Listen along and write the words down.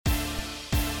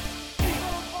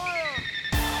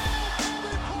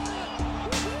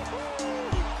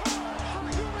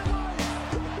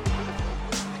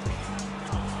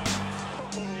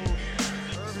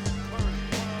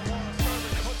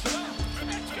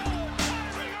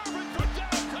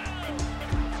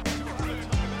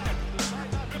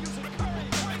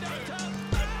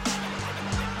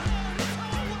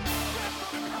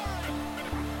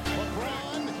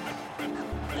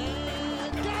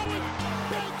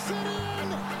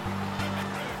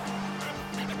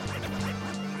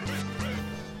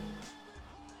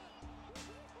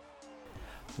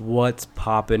What's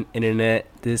poppin', internet?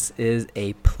 This is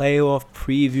a playoff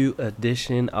preview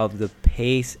edition of the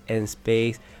Pace and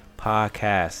Space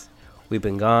podcast. We've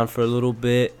been gone for a little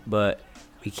bit, but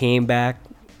we came back.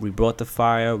 We brought the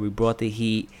fire. We brought the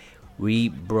heat. We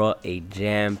brought a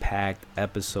jam-packed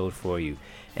episode for you.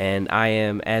 And I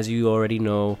am, as you already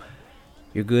know,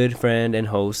 your good friend and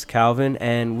host, Calvin.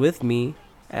 And with me,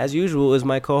 as usual, is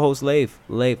my co-host, Leif.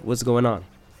 Leif, what's going on?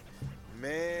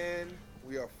 Man,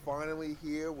 we are finally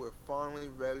here. We're finally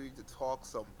ready to talk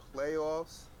some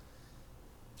playoffs.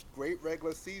 Great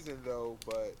regular season, though,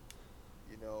 but,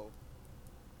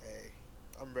 hey,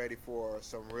 I'm ready for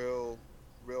some real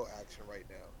action right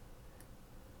now.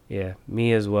 Yeah,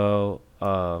 me as well.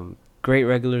 Great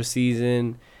regular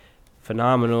season.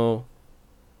 Phenomenal.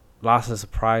 Lots of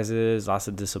surprises, lots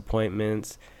of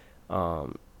disappointments.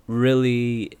 It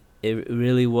really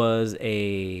was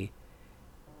a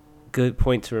good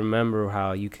point to remember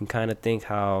how you can kind of think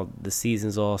how the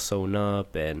season's all sewn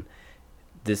up and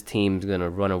this team's gonna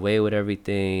run away with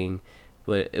everything,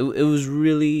 but it was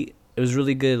really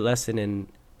good lesson in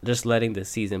just letting the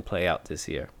season play out this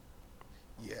year.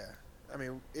 Yeah, I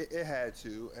mean, it had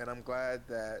to, and I'm glad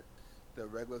that the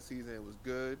regular season was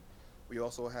good. We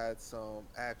also had some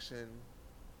action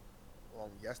on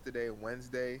yesterday and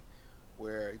Wednesday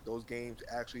where those games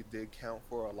actually did count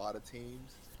for a lot of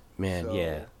teams. Man, So,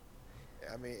 yeah.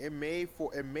 I mean, it made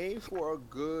for a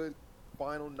good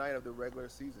final night of the regular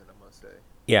season, I must say.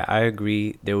 Yeah, I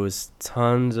agree. There was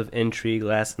tons of intrigue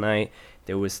last night.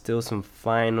 There was still some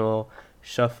final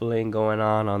shuffling going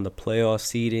on the playoff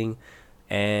seeding.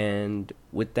 And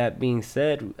with that being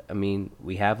said, I mean,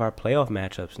 we have our playoff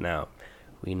matchups now.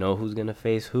 We know who's going to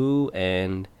face who,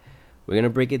 and we're going to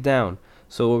break it down.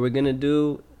 So what we're going to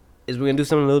do is we're going to do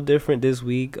something a little different this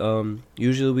week.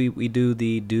 Usually we do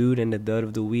the dude and the dud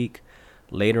of the week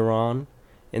later on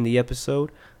in the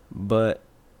episode. But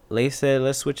Lay said,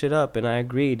 let's switch it up, and I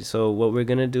agreed. So what we're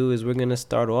going to do is we're going to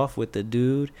start off with the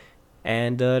dude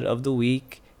and dud of the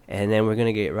week, and then we're going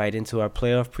to get right into our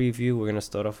playoff preview. We're going to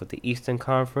start off with the Eastern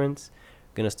Conference.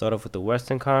 We're going to start off with the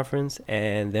Western Conference,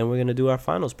 and then we're going to do our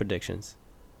finals predictions.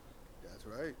 That's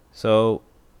right. So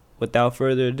without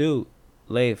further ado,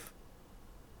 Leif,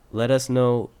 let us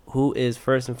know who is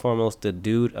first and foremost the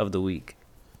dude of the week.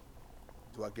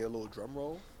 Do I get a little drum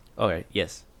roll? Okay,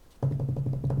 yes.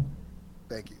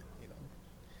 Thank you.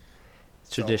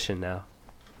 It's tradition now.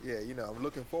 Yeah, I'm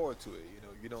looking forward to it.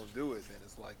 You don't do it, then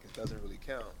it's like it doesn't really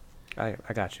count. I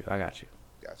got you. Gotcha.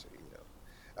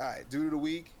 All right, dude of the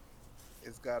week,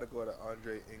 it's got to go to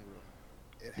Andre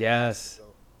Ingram. Yes.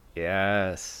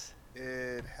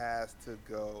 It has to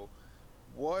go.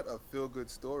 What a feel-good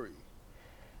story.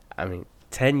 I mean,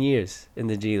 10 years in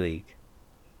the G League.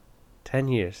 10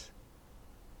 years.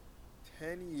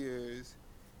 10 years,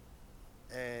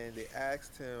 and they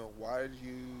asked him, why did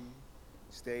you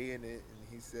stay in it? And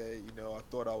he said, I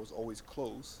thought I was always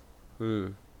close.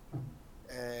 And,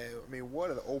 I mean,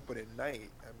 what an opening night.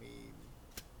 I mean,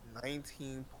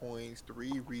 19 points,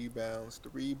 3 rebounds,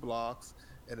 3 blocks,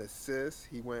 an assist.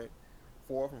 He went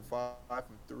 4 from 5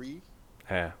 from 3.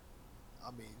 Yeah. I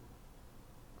mean,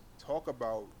 talk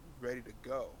about ready to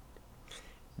go.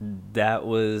 That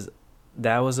was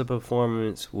a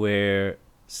performance where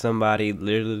somebody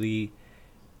literally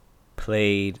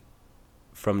played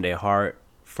from their heart,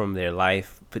 from their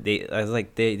life. But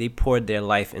they poured their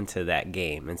life into that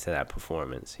game, into that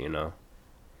performance, Exactly.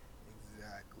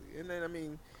 And then, I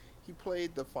mean, he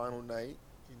played the final night.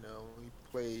 He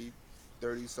played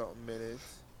 30-something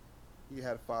minutes. He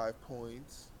had 5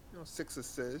 points, 6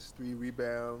 assists, 3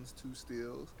 rebounds, 2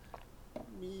 steals. I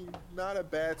mean, not a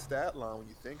bad stat line when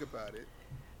you think about it.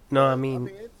 No, I mean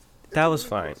it's that a was really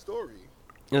fine. good story.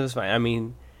 It was fine. I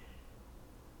mean,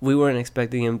 we weren't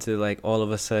expecting him to, like, all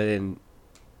of a sudden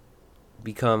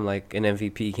become, like, an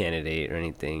MVP candidate or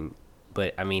anything.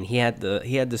 But, I mean, he had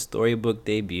the storybook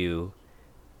debut.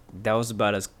 That was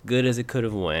about as good as it could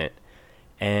have went.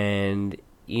 And,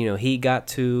 he got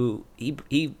to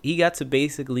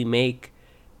basically make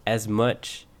as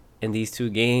much in these 2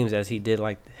 games as he did,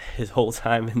 like, his whole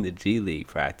time in the G League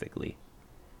practically.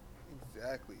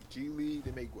 Exactly. G League,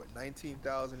 they make,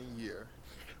 $19,000 a year.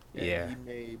 And Yeah. he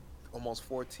made almost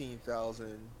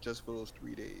 $14,000 just for those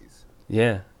 3 days.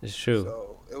 Yeah, it's true.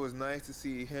 So it was nice to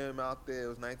see him out there. It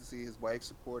was nice to see his wife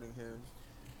supporting him.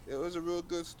 It was a real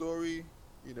good story.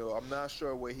 I'm not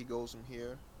sure where he goes from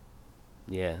here.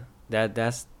 Yeah,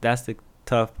 that's the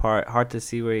tough part. Hard to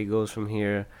see where he goes from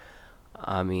here.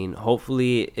 I mean,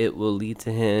 hopefully it will lead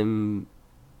to him,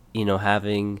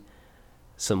 having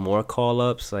some more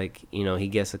call-ups. Like, he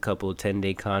gets a couple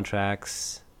 10-day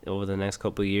contracts over the next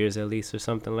couple of years at least or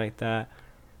something like that.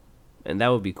 and that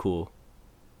would be cool.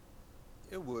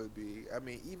 It would be. I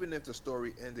mean, even if the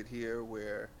story ended here,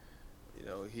 where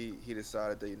he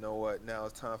decided that, you know what, now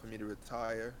it's time for me to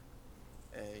retire,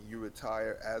 and you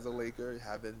retire as a Laker,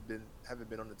 haven't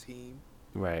been on the team.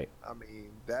 Right. I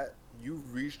mean, that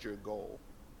you've reached your goal.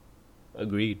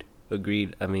 Agreed.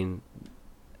 Agreed. I mean,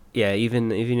 yeah.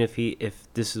 Even if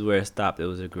this is where it stopped, it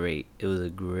was a great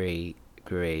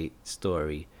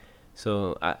story.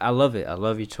 So I love it. I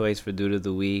love your choice for Dude of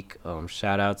the Week.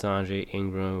 Shout out to Andre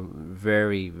Ingram.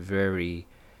 Very, very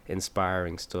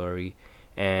inspiring story.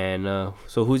 And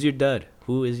so who's your dud?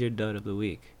 Who is your dud of the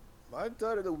week? My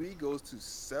dud of the week goes to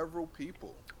several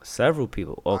people. Several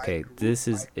people. I Okay, group this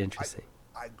is I interesting.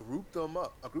 I grouped them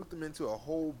up. I grouped them into a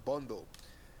whole bundle.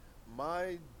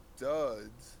 My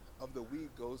duds of the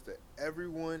week goes to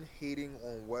everyone hating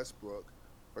on Westbrook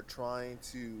for trying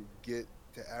to get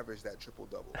to average that triple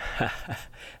double.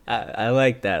 I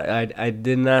like that. I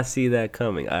did not see that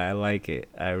coming. I like it.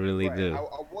 I really Right. I, do.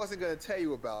 I wasn't gonna tell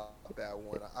you about that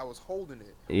one. I was holding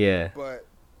it, Yeah. but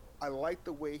I like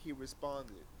the way he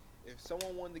responded. If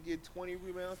someone wanted to get 20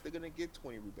 rebounds, they're gonna get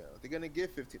 20 rebounds. They're gonna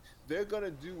get 15. They're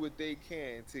gonna do what they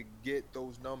can to get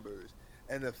those numbers.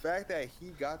 And the fact that he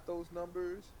got those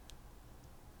numbers,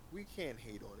 we can't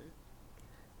hate on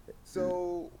it.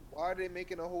 So why are they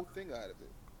making a whole thing out of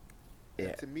it? Yeah.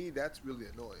 And to me, that's really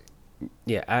annoying.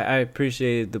 Yeah, I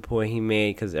appreciated the point he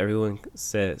made because everyone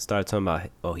started talking about,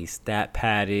 oh, he's stat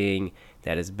padding,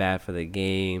 that is bad for the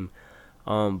game.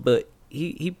 But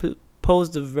he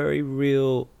posed a very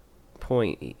real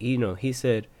point. He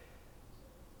said,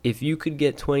 if you could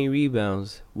get 20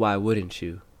 rebounds, why wouldn't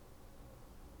you?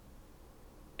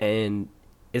 And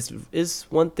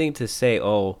it's one thing to say,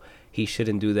 oh, he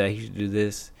shouldn't do that, he should do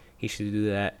this, he should do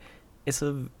that. It's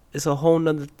a whole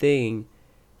nother thing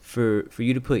for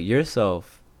you to put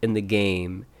yourself in the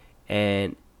game,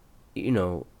 and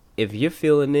if you're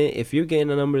feeling it, if you're getting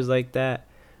the numbers like that,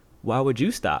 why would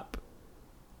you stop?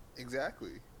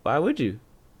 Exactly. Why would you?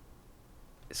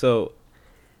 So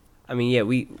I mean, yeah,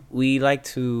 we like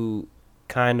to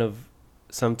kind of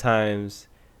sometimes,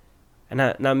 and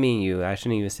not me and you, I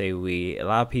shouldn't even say we, a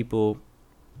lot of people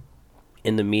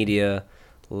in the media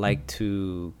like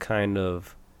to kind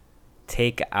of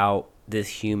take out this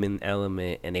human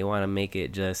element, and they want to make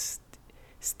it just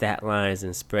stat lines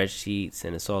and spreadsheets,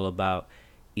 and it's all about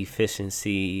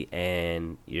efficiency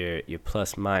and your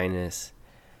plus minus.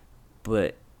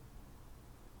 But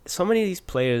so many of these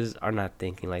players are not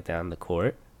thinking like that on the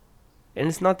court, and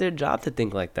it's not their job to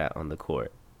think like that on the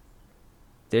court.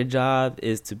 Their job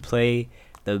is to play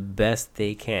the best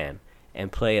they can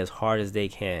and play as hard as they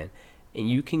can. And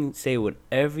you can say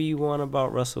whatever you want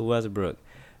about Russell Westbrook,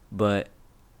 but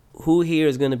who here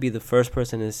is going to be the first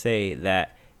person to say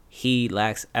that he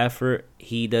lacks effort,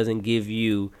 he doesn't give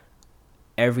you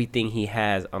everything he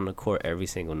has on the court every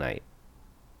single night?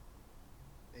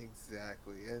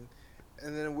 Exactly. And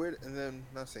then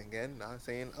not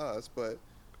saying us, but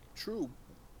true.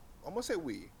 I'm gonna say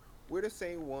we're the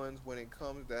same ones when it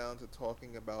comes down to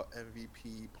talking about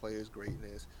MVP players'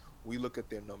 greatness. We look at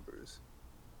their numbers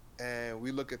and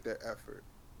we look at their effort.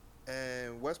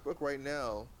 And Westbrook right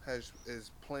now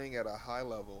is playing at a high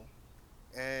level.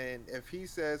 And if he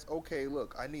says, "Okay,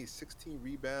 look, I need 16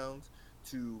 rebounds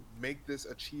to make this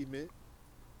achievement,"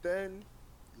 then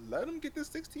let him get the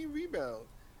 16 rebounds.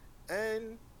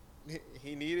 And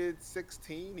he needed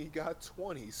 16, he got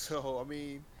 20. So I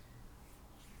mean,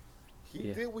 he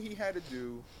Yeah. did what he had to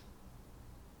do.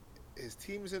 His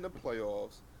team's in the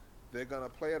playoffs. They're gonna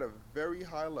play at a very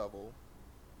high level.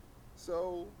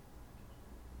 So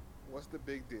what's the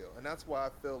big deal? And that's why I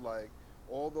feel like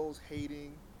all those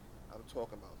hating, I'm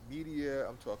talking about media,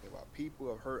 I'm talking about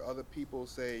people. I've heard other people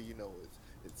say,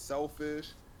 it's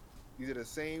selfish. These are the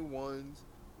same ones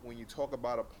when you talk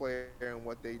about a player and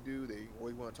what they do, they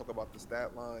always want to talk about the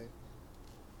stat line.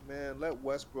 Man, let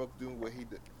Westbrook do what he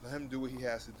did. Let him do what he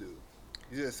has to do.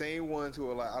 These are the same ones who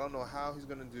are like, I don't know how he's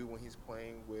gonna do when he's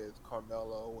playing with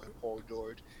Carmelo and Paul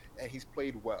George, and he's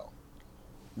played well.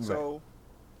 Right. So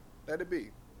let it be.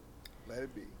 Let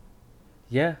it be.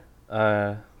 Yeah.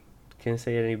 Can't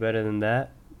say it any better than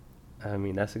that. I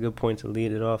mean, that's a good point to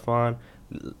lead it off on.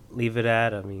 Leave it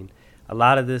at. I mean, a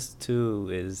lot of this too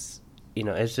is,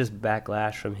 it's just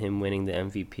backlash from him winning the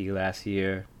MVP last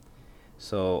year.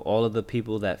 So all of the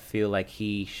people that feel like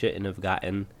he shouldn't have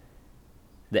gotten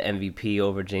the MVP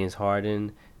over James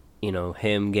Harden,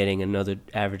 him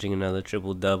averaging another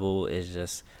triple double is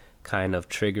just kind of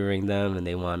triggering them, and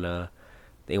they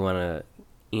wanna,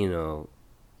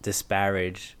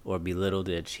 disparage or belittle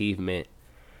the achievement.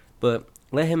 But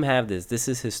let him have this. This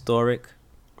is historic.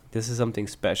 This is something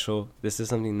special. This is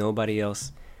something nobody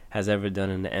else has ever done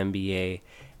in the NBA.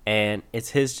 And it's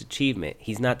his achievement.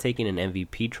 He's not taking an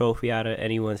MVP trophy out of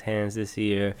anyone's hands this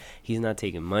year. He's not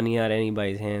taking money out of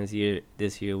anybody's hands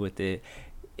this year with it.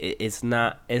 It's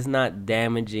not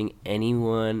damaging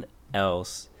anyone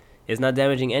else. It's not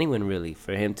damaging anyone really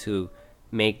for him to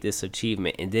make this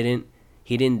achievement.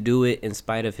 He didn't do it in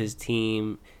spite of his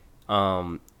team's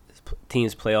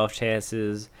playoff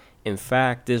chances. In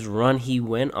fact, this run he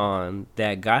went on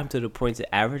that got him to the point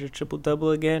to average a triple-double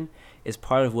again is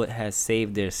part of what has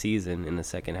saved their season in the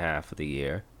second half of the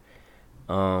year.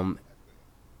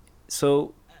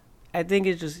 So I think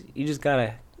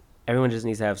everyone just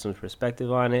needs to have some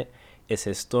perspective on it. It's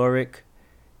historic.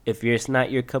 If it's not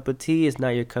your cup of tea, it's not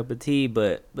your cup of tea,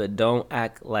 but don't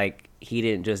act like he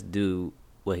didn't just do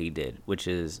what he did, which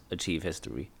is achieve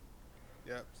history.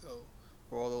 Yep, so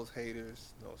for all those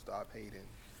haters, stop hating.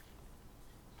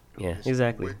 Yeah,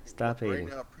 exactly. Stop hating.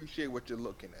 Right now, appreciate what you're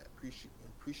looking at.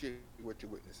 Appreciate what you're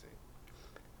witnessing.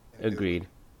 Agreed.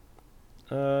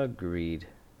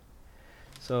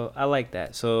 So I like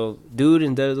that. So, dude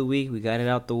and dud of the week, we got it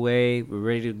out the way. We're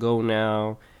ready to go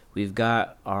now. We've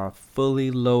got our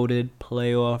fully loaded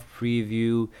playoff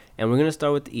preview, and we're going to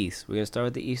start with the East. We're going to start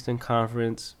with the Eastern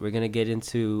Conference. We're going to get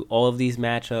into all of these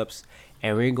matchups,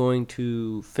 and we're going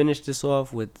to finish this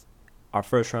off with our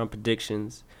first-round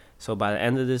predictions. So by the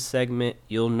end of this segment,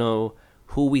 you'll know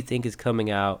who we think is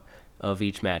coming out of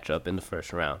each matchup in the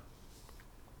first round.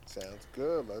 Sounds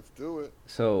good. Let's do it.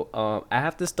 So I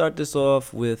have to start this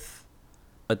off with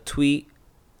a tweet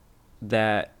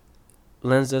that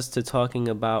lends us to talking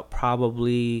about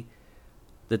probably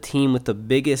the team with the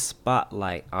biggest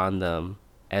spotlight on them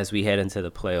as we head into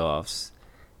the playoffs,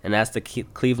 and that's the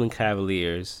Cleveland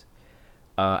Cavaliers.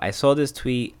 I saw this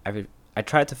tweet. I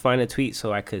tried to find a tweet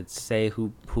so I could say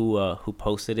who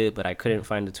posted it, but I couldn't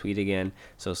find the tweet again.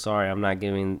 So sorry, I'm not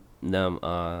giving them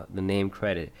the name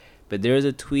credit. But there's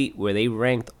a tweet where they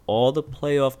ranked all the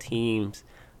playoff teams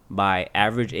by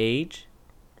average age,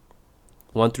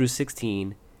 1 through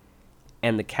 16,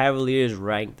 and the Cavaliers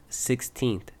ranked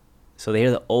 16th. So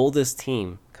they're the oldest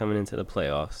team coming into the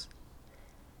playoffs.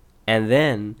 And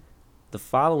then the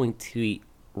following tweet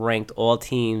ranked all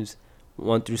teams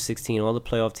 1 through 16, all the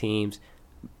playoff teams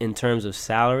in terms of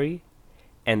salary,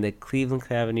 and the Cleveland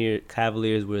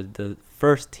Cavaliers were the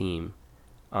first team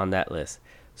on that list.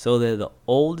 So they're the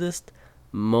oldest,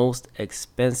 most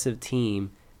expensive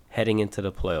team heading into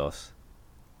the playoffs.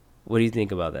 What do you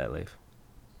think about that, Leif?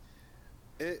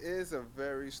 It is a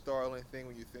very startling thing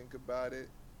when you think about it.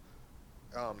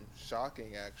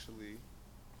 Shocking, actually.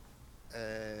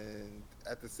 And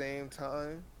at the same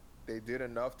time, they did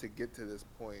enough to get to this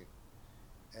point.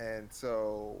 And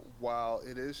so while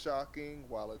it is shocking,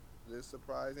 while it is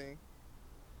surprising,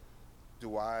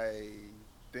 do I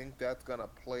think that's going to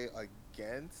play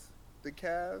against the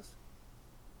Cavs?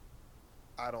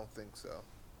 I don't think so.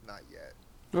 Not yet.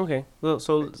 Okay. Well,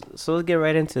 so let's get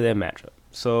right into their matchup.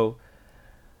 So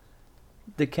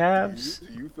the Cavs.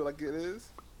 Do you feel like it is?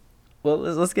 Well,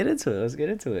 let's get into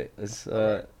it.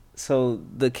 Right. So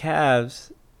the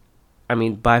Cavs, I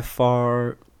mean, by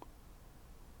far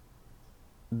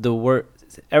the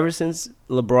worst. Ever since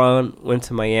LeBron went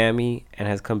to Miami and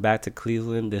has come back to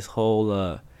Cleveland, this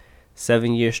whole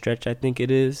 7-year stretch, I think it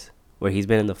is, where he's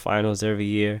been in the finals every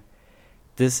year,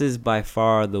 this is by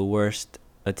far the worst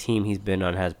a team he's been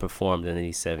on has performed in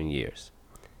these 7 years.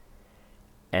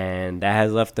 And that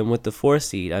has left them with the 4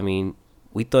 seed. I mean,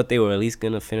 we thought they were at least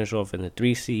going to finish off in the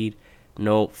 3 seed.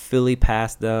 No, Philly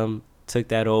passed them, took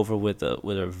that over with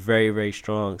a very, very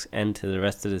strong end to the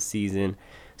rest of the season.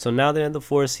 So now they're in the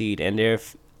 4 seed, and they're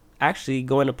actually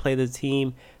going to play the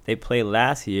team they played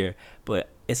last year, but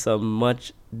it's a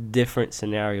much different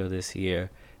scenario this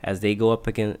year as they go up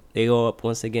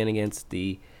once again against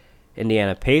the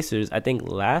Indiana Pacers. I think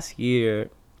last year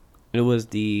it was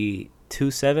the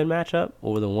 2-7 matchup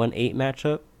or the 1-8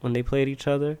 matchup when they played each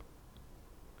other.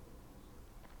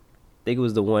 I think it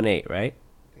was the 1-8, right?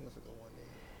 I think it was the 1-8.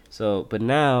 So, but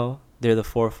now they're the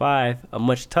 4-5, a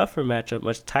much tougher matchup,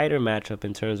 much tighter matchup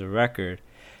in terms of record.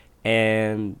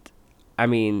 And, I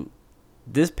mean,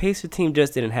 this Pacer team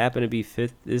just didn't happen to be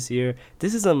 5th this year.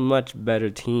 This is a much better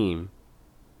team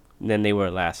than they were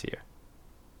last year.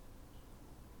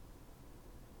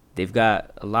 They've got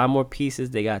a lot more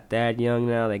pieces. They got Thad Young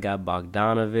now. They got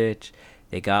Bogdanovich.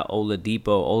 They got Oladipo.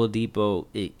 Oladipo,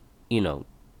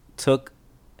 took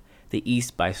the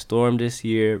East by storm this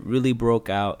year. Really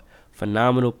broke out.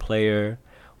 Phenomenal player.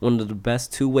 One of the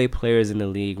best two-way players in the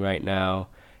league right now.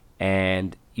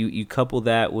 And you couple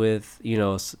that with,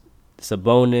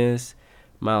 Sabonis,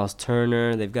 Miles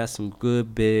Turner. They've got some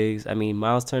good bigs. I mean,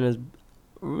 Miles Turner's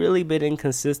really been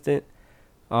inconsistent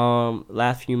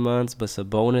last few months, but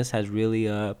Sabonis has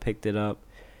really picked it up.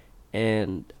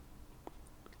 And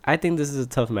I think this is a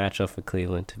tough matchup for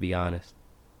Cleveland, to be honest.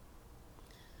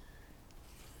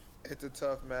 It's a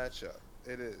tough matchup.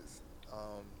 It is.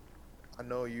 I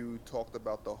know you talked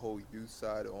about the whole youth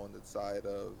side on the side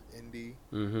of Indy.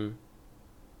 Mm-hmm.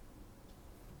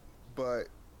 But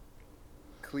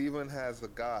Cleveland has a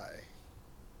guy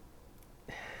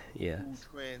Yeah. who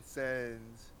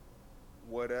transcends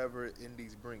whatever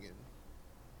Indy's bringing.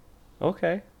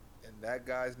 Okay. And that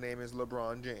guy's name is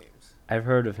LeBron James. I've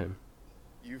heard of him.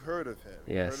 You've heard of him.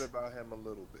 Yes. You've heard about him a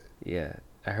little bit. Yeah.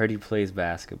 I heard he plays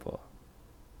basketball.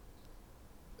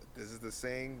 This is the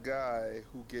same guy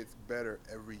who gets better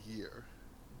every year.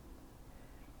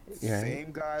 Yeah.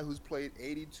 Same guy who's played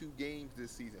 82 games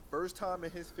this season. First time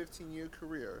in his 15-year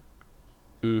career.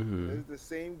 Mm-hmm. This is the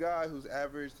same guy who's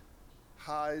averaged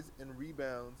highs in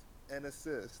rebounds and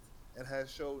assists and has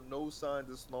showed no signs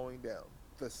of slowing down.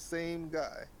 The same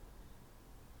guy.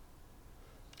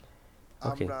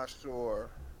 Okay. I'm not sure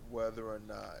whether or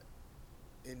not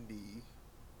Indy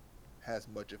has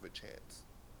much of a chance.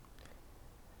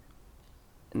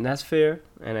 And that's fair,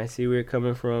 and I see where you're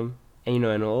coming from. And,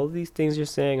 and all these things you're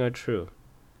saying are true.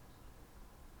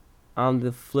 On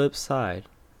the flip side,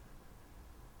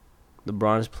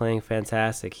 LeBron's playing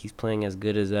fantastic. He's playing as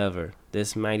good as ever.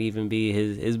 This might even be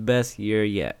his best year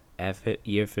yet at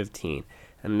year 15.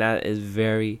 And that is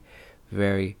very,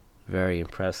 very, very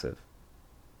impressive.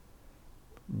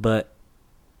 But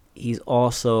he's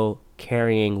also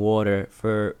carrying water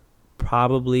for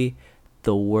probably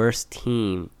the worst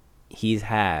team he's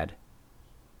had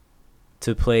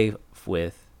to play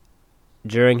with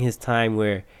during his time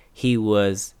where he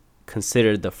was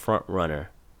considered the front runner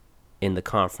in the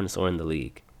conference or in the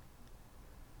league.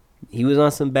 He was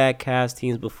on some bad Cavs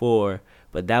teams before,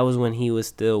 but that was when he was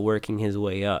still working his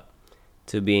way up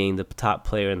to being the top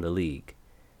player in the league.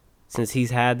 Since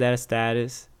he's had that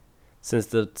status, since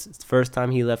the first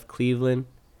time he left Cleveland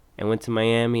and went to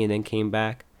Miami and then came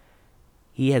back,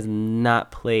 he has not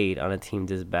played on a team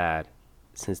this bad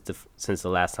since the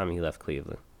last time he left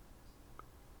Cleveland.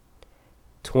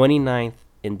 29th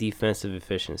in defensive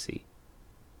efficiency.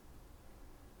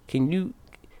 Can you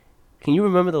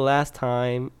remember the last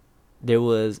time there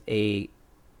was a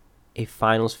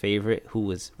finals favorite who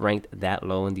was ranked that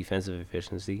low in defensive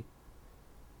efficiency?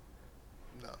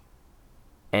 No.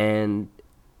 And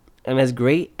as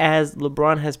great as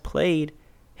LeBron has played,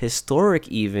 historic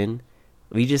even,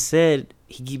 we just said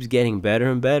he keeps getting better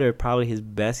and better, probably his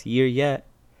best year yet.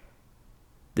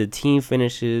 The team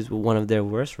finishes with one of their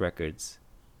worst records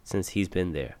since he's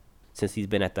been there, since he's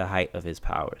been at the height of his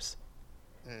powers.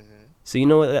 Mm-hmm. So you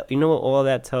know what all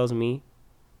that tells me?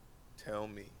 Tell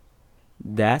me.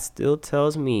 That still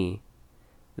tells me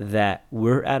that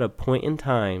we're at a point in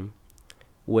time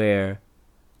where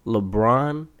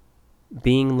LeBron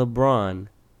being LeBron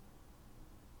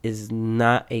is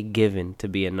not a given to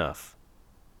be enough.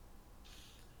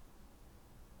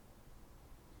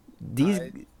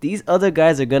 These other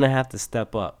guys are gonna have to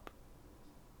step up.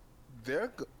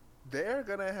 They're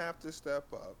gonna have to step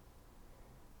up.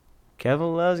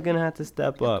 Kevin Love's gonna have to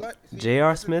step up.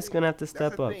 J.R. Smith's gonna have to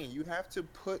step up. You have to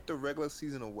put the regular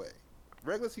season away.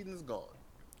 Regular season's gone.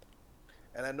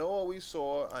 And I know we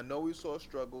saw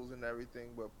struggles and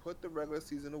everything, but put the regular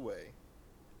season away.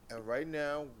 And right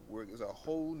now, it's a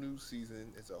whole new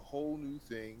season. It's a whole new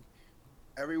thing.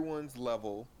 Everyone's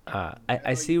level.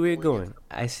 I see where you're going.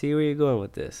 I see where you're going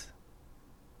with this.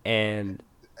 And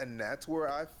that's where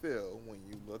I feel when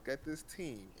you look at this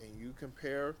team and you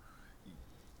compare,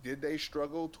 did they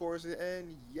struggle towards the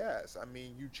end? Yes. I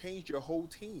mean, you changed your whole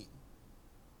team.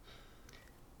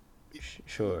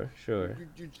 Sure.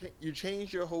 You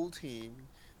changed your whole team.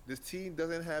 This team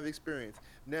doesn't have experience.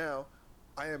 Now,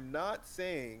 I am not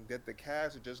saying that the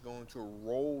Cavs are just going to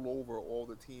roll over all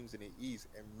the teams in the East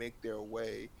and make their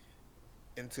way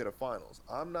into the finals.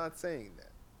 I'm not saying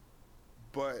that.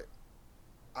 But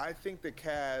I think the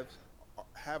Cavs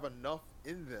have enough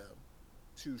in them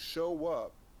to show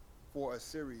up for a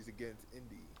series against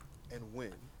Indy and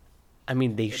win. I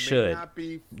mean, they should.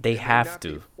 They have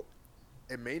to.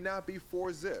 It may not be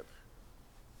 4-zip.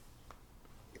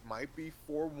 It might be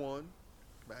 4-1. It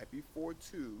might be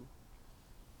 4-2.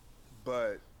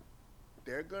 But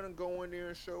they're going to go in there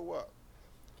and show up.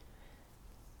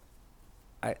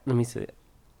 Let me say,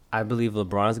 I believe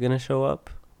LeBron's going to show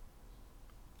up.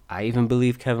 I even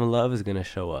believe Kevin Love is going to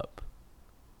show up.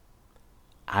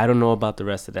 I don't know about the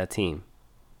rest of that team.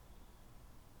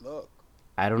 Look.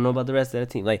 I don't know about the rest of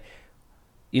that team. Like,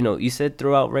 you said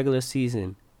throughout regular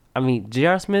season. I mean,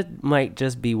 J.R. Smith might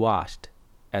just be washed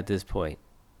at this point.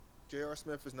 J.R.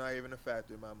 Smith is not even a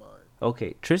factor in my mind.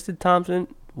 Okay, Tristan Thompson,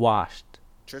 washed.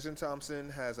 Tristan Thompson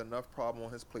has enough problem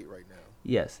on his plate right now.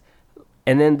 Yes.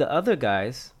 And then the other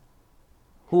guys,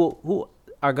 who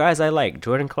are guys I like.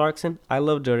 Jordan Clarkson, I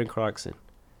love Jordan Clarkson.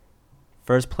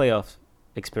 First playoff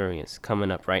experience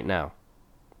coming up right now.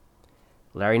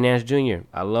 Larry Nance Jr.,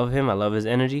 I love him. I love his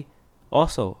energy.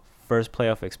 Also, first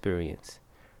playoff experience.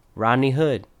 Rodney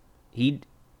Hood,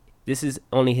 this is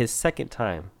only his second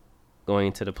time going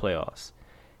into the playoffs.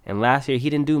 And last year, he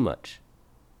didn't do much.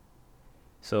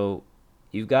 So,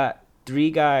 you've got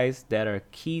 3 guys that are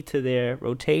key to their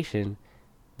rotation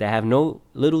that have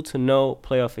little to no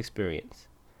playoff experience.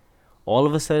 All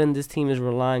of a sudden, this team is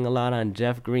relying a lot on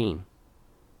Jeff Green.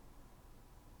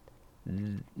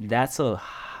 That's a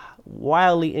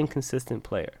wildly inconsistent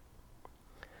player.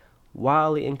 I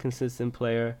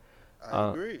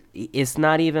agree. It's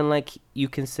not even like you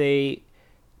can say,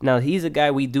 now he's a guy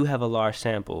we do have a large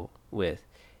sample with,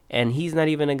 and he's not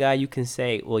even a guy you can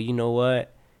say, well, you know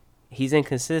what, he's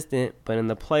inconsistent, but in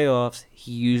the playoffs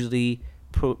he usually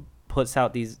puts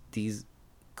out these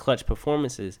clutch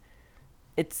performances.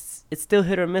 It's still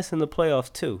hit or miss in the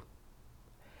playoffs too.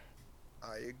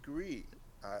 I agree.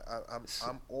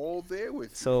 I'm all there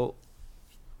with you. So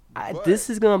this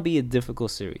is gonna be a difficult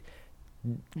series.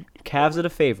 Cavs are the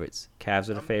favorites. Yes,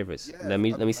 let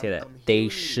me say that. They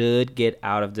should get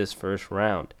out of this first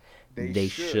round. They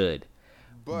should.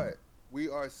 But we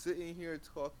are sitting here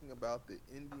talking about the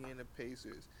Indiana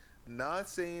Pacers, not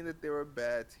saying that they're a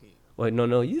bad team. Wait,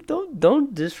 no, you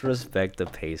don't disrespect the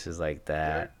Pacers like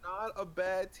that. They're not a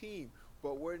bad team,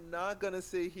 but we're not gonna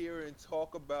sit here and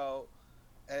talk about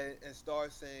and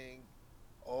start saying,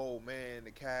 "Oh man,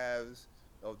 the Cavs,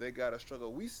 they gotta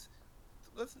struggle."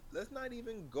 Let's not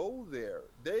even go there.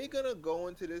 They're gonna go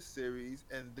into this series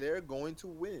and they're going to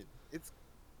win.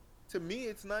 To me,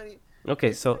 it's not.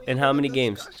 Okay, so in how many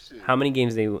games? How many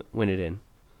games they win it in?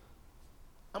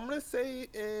 I'm gonna say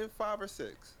in 5 or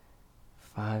 6.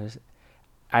 5.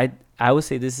 I would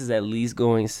say this is at least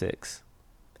going 6,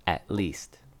 at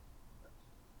least.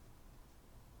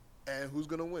 And who's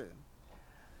gonna win?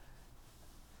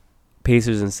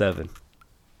 Pacers in 7.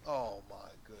 Oh my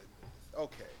goodness.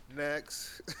 Okay,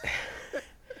 next.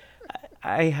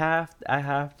 I have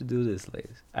to do this,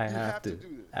 ladies. I have to. Do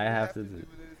this. I have to do this.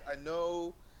 I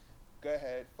know. Go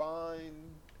ahead. Fine.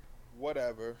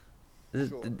 Whatever.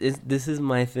 This is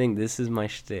my thing. This is my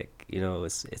shtick.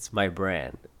 It's my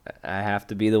brand. I have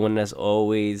to be the one that's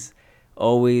always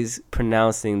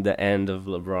pronouncing the end of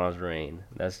LeBron's reign.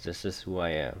 That's just who I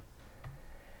am.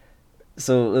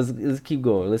 So let's keep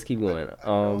going. I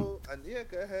know, yeah,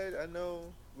 go ahead. I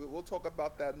know. We'll talk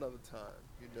about that another time.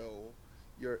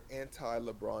 Your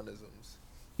anti-LeBronisms.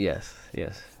 Yes,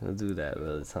 we'll do that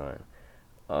another time.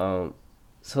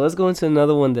 So let's go into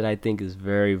another one that I think is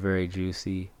very, very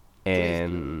juicy.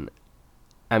 And,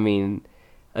 I mean,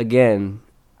 again...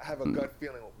 I have a gut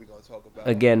feeling what we're going to talk about.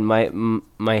 Again, my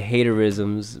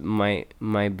haterisms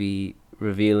might be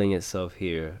revealing itself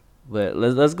here. But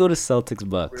let's go to Celtics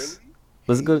Bucks.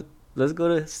 Really? Let's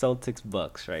go to Celtics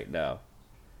Bucks right now.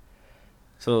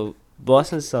 So,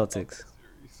 Boston Celtics.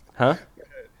 Huh?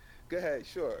 Go ahead,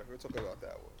 sure. We're talking about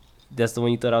that one. That's the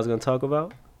one you thought I was going to talk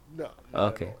about? No.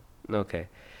 Okay.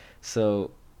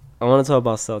 So, I want to talk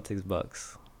about Celtics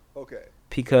Bucks. Okay.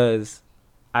 Because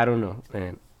I don't know,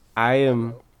 man.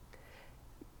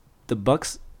 The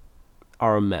Bucks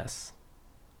are a mess.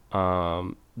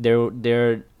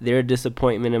 They're a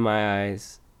disappointment in my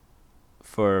eyes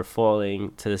for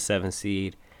falling to the 7th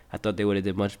seed. I thought they would have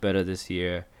did much better this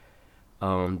year.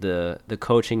 The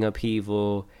coaching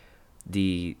upheaval,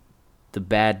 the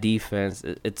bad defense,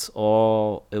 it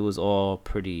was all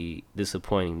pretty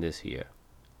disappointing this year.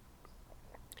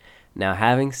 Now,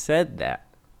 having said that,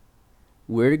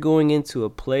 we're going into a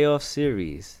playoff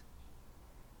series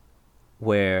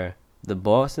where the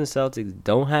Boston Celtics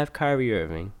don't have Kyrie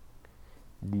Irving,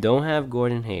 don't have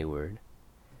Gordon Hayward,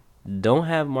 don't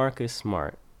have Marcus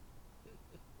Smart,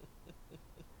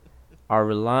 are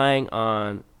relying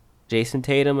on Jason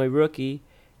Tatum, a rookie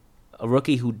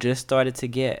who just started to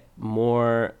get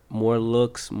more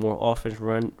looks, more offense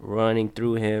running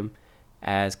through him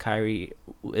as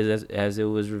it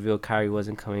was revealed Kyrie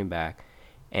wasn't coming back.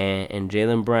 And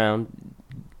Jaylen Brown,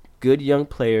 good young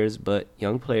players, but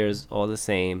young players all the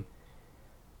same.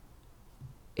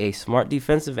 A smart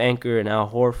defensive anchor in Al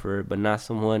Horford, but not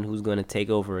someone who's going to take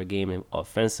over a game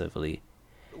offensively.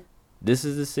 This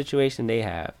is the situation they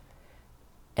have.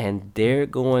 And they're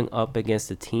going up against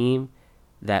a team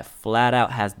that flat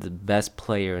out has the best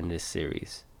player in this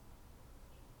series.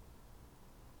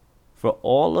 For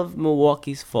all of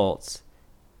Milwaukee's faults,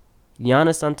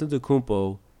 Giannis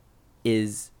Antetokounmpo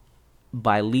is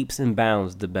by leaps and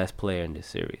bounds the best player in this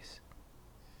series.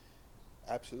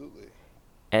 Absolutely.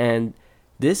 And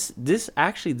this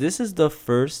is the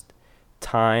first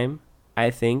time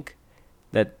I think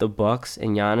that the Bucks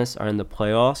and Giannis are in the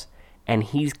playoffs, and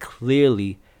he's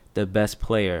clearly the best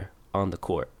player on the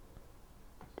court.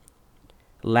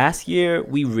 Last year,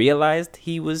 we realized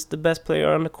he was the best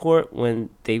player on the court when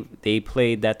they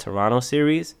played that Toronto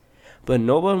series, but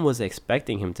no one was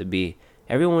expecting him to be.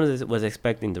 Everyone was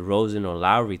expecting DeRozan or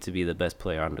Lowry to be the best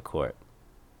player on the court,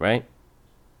 right?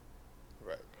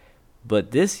 Right.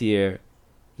 But this year,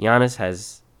 Giannis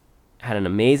has had an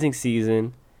amazing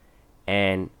season,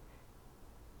 and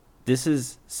this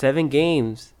is 7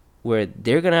 games where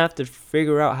they're going to have to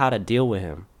figure out how to deal with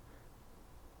him.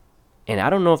 And I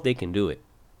don't know if they can do it.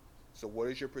 So what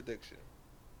is your prediction?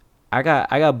 I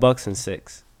got Bucks in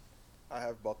 6. I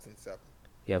have Bucks in 7.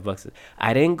 Yeah, Bucks.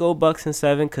 I didn't go Bucks in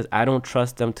 7 because I don't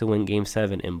trust them to win Game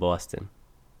 7 in Boston.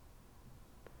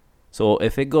 So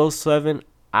if it goes 7,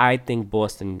 I think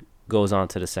Boston goes on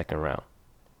to the second round.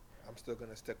 I'm still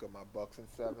gonna stick with my Bucks in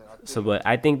 7. But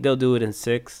I think they'll do it in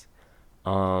 6.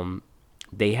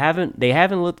 They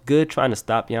haven't looked good trying to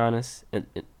stop Giannis in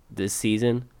this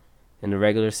season. In the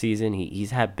regular season,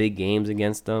 he's had big games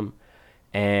against them,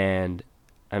 and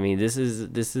I mean this is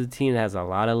a team that has a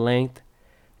lot of length.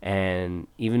 And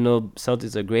even though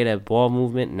Celtics are great at ball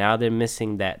movement, now they're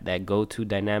missing that go-to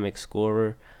dynamic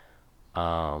scorer.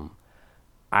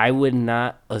 I would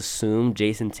not assume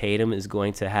Jason Tatum is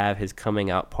going to have his coming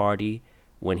out party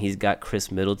when he's got Chris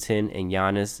Middleton and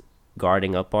Giannis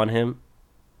guarding up on him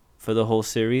for the whole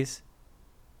series.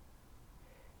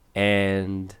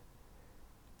 And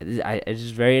it's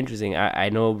just very interesting. I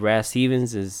know Brad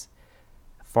Stevens is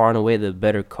far and away the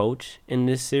better coach in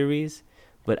this series,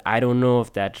 but I don't know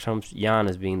if that trumps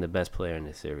Giannis being the best player in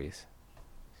this series.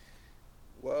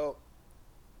 Well,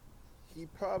 he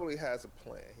probably has a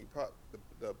plan.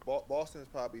 Boston is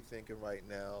probably thinking right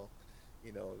now,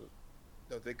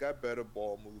 they got better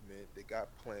ball movement. They got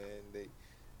plan. They,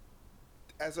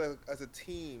 as a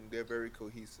team, they're very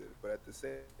cohesive. But at the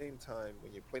same time,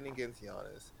 when you're playing against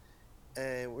Giannis,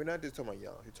 and we're not just talking about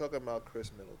Giannis, we're talking about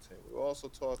Chris Middleton. We're also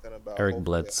talking about Eric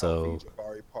Bledsoe,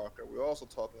 Jabari Parker. We're also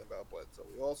talking about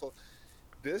Bledsoe.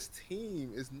 This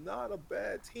team is not a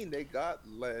bad team. They got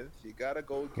length. You got to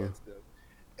go against them.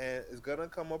 And it's going to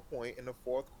come a point in the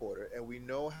fourth quarter, and we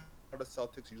know how the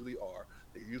Celtics usually are.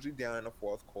 They're usually down in the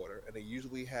fourth quarter, and they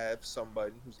usually have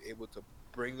somebody who's able to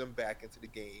bring them back into the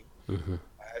game. Mm-hmm.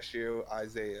 Last year,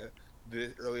 Isaiah.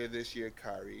 Earlier this year,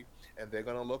 Kyrie. And they're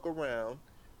going to look around,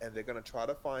 and they're going to try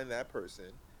to find that person,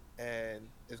 and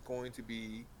it's going to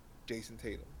be Jason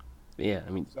Tatum. Yeah, I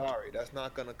mean... Sorry, that's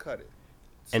not going to cut it.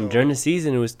 And during the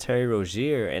season, it was Terry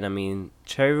Rozier. And, I mean,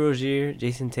 Terry Rozier,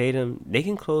 Jason Tatum, they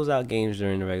can close out games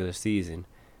during the regular season.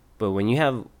 But when you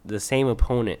have the same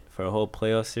opponent for a whole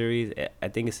playoff series, I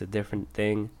think it's a different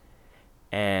thing.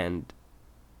 And,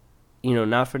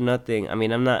 not for nothing. I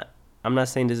mean, I'm not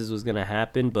saying this is what's going to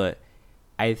happen, but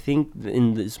I think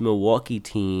in this Milwaukee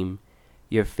team,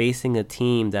 you're facing a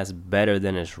team that's better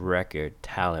than its record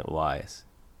talent-wise.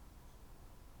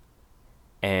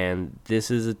 And this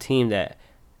is a team that,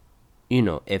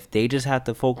 if they just have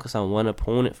to focus on one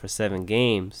opponent for 7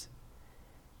 games,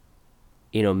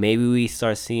 maybe we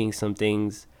start seeing some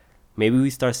things. Maybe we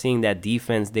start seeing that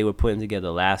defense they were putting together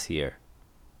last year,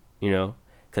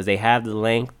 because they have the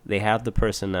length, they have the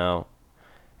personnel,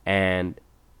 and,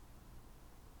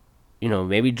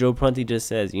 maybe Joe Prunty just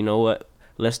says, you know what?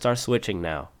 Let's start switching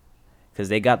now, because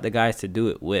they got the guys to do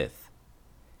it with.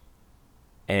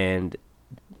 And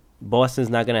Boston's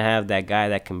not going to have that guy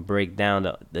that can break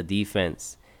down the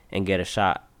defense and get a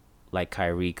shot like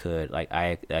Kyrie could, like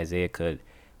Isaiah could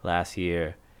last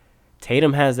year.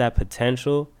 Tatum has that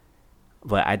potential,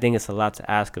 but I think it's a lot to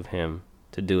ask of him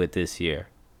to do it this year.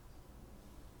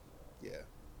 Yeah.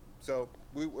 So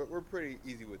we're pretty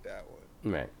easy with that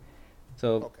one. Right.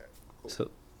 So okay.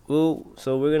 Cool.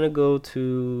 So we're gonna go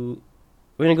to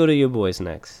your boys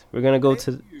next. We're gonna go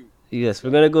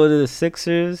we're gonna go to the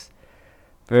Sixers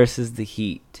versus the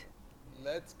Heat.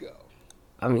 Let's go.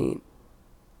 I mean,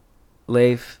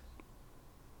 Leif,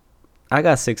 I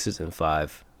got Sixers in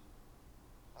 5.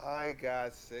 I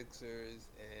got Sixers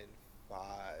in 5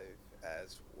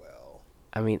 as well.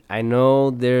 I mean, I know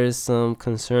there's some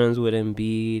concerns with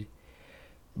Embiid,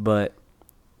 but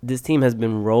this team has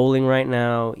been rolling right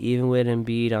now, even with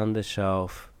Embiid on the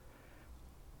shelf.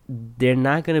 They're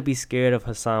not going to be scared of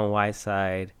Hassan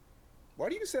Whiteside Why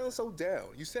do you sound so down?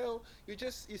 You sound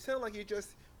like you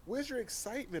just. Where's your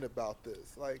excitement about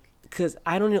this? Like, Because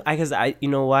I don't know. Because I, you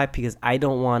know why? Because I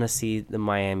don't want to see the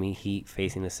Miami Heat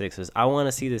facing the Sixers. I want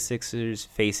to see the Sixers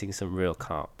facing some real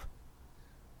comp.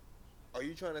 are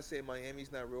you trying to say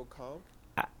Miami's not real comp?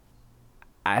 I,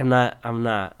 I'm not. I'm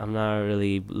not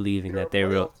really believing They're a that they're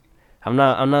real. playoff team.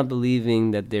 I'm not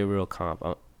believing that they're real comp.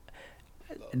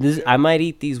 Look, I might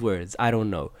eat these words. I don't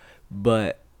know,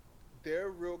 but they're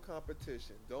real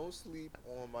competition. Don't sleep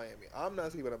on Miami. I'm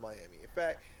not sleeping on Miami. In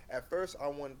fact, at first I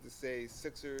wanted to say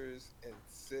Sixers and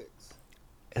 6,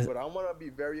 but I want to be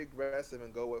very aggressive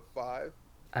and go with 5.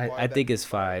 I think it's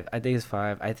 5. I think it's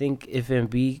 5. I think if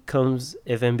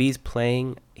Embiid's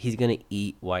playing, he's gonna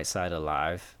eat Whiteside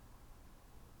alive.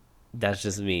 That's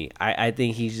just me. I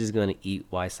think he's just gonna eat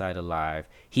Whiteside alive.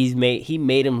 He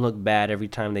made him look bad every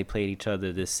time they played each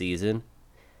other this season.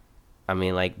 I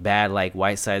mean, like bad, like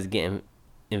Whiteside's got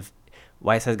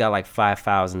like 5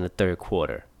 fouls in the third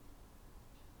quarter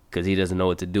because he doesn't know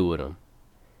what to do with them.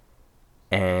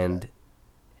 And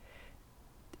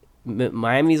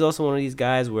Miami's also one of these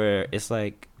guys where it's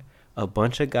like a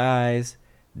bunch of guys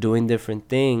doing different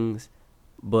things,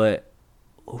 but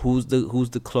who's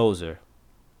the closer?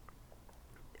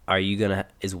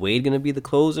 Is Wade gonna be the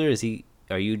closer?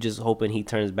 Are you just hoping he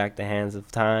turns back the hands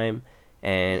of time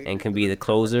and can be the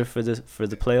closer for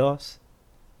the playoffs?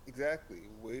 Exactly.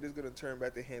 Wade is going to turn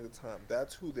back the hands of time.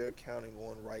 That's who they're counting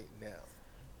on right now.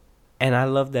 And I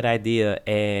love that idea.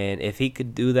 And if he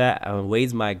could do that,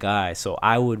 Wade's my guy, so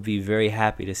I would be very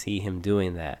happy to see him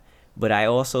doing that. But I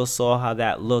also saw how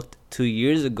that looked 2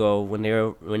 years ago when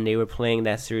they were playing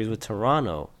that series with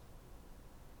Toronto.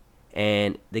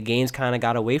 And the games kind of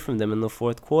got away from them in the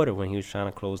fourth quarter when he was trying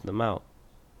to close them out.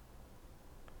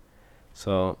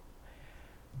 So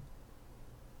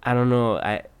I don't know.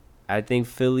 I think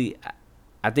Philly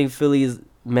is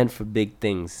meant for big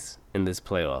things in this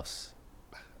playoffs.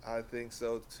 I think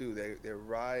so too. They're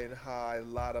riding high, a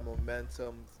lot of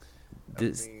momentum.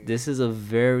 This is a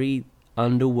very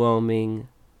underwhelming,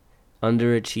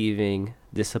 underachieving,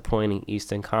 disappointing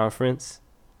Eastern Conference.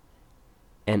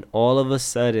 And all of a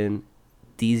sudden,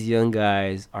 these young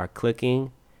guys are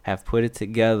clicking, have put it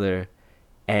together,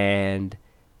 and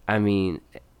I mean,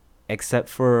 except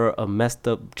for a messed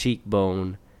up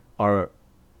cheekbone, are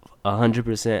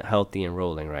 100% healthy and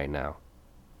rolling right now.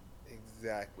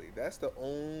 Exactly. That's the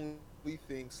only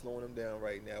thing slowing him down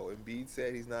right now. Embiid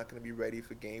said he's not going to be ready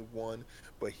for Game 1,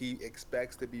 but he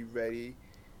expects to be ready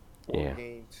for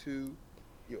Game 2.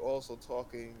 You're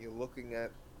looking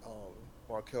at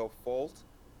Markelle Fultz,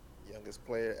 youngest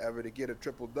player ever to get a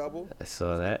triple-double. I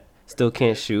saw that. Still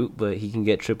can't shoot, but he can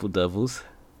get triple-doubles.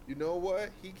 You know what?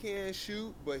 He can't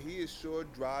shoot, but he is sure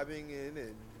driving in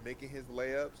and making his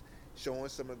layups, showing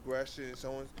some aggression,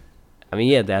 I mean,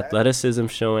 yeah, the athleticism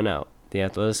showing out. The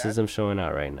athleticism showing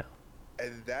out right now.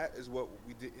 And that is what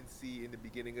we didn't see in the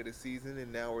beginning of the season,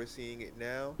 and now we're seeing it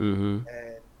now. Mm-hmm.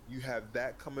 And you have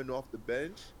that coming off the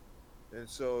bench, and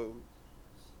so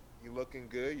you're looking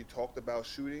good. You talked about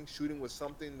shooting. Shooting was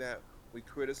something that we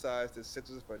criticized the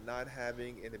Sixers for not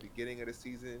having in the beginning of the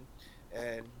season.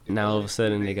 And now all of a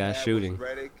sudden they got shooting.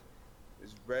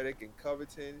 Redick and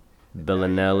Covington.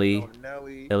 Bellinelli,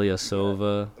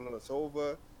 Ilyasova.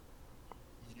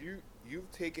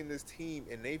 You've taken this team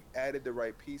and they've added the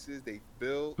right pieces. They've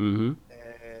built. Mm-hmm.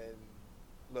 And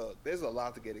look, there's a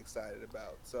lot to get excited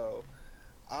about. So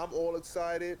I'm all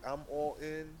excited. I'm all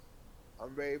in.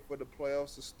 I'm ready for the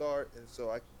playoffs to start. And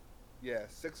so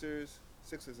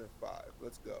Sixers and 5.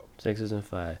 Let's go. 6 and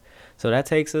 5. So that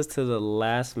takes us to the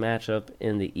last matchup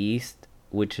in the East,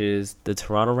 which is the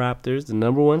Toronto Raptors, the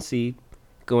number 1 seed,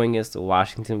 going against the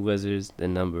Washington Wizards, the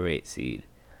number 8 seed.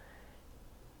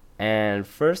 And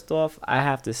first off, I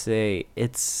have to say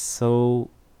it's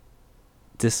so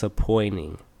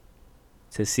disappointing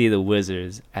to see the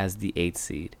Wizards as the 8th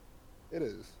seed. It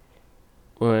is.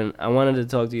 When I wanted to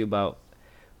talk to you about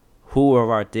who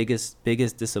are our biggest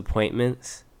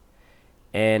disappointments.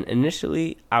 And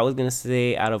initially, I was going to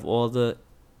say out of all the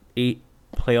 8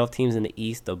 playoff teams in the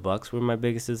East, the Bucks were my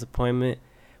biggest disappointment.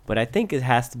 But I think it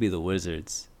has to be the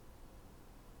Wizards.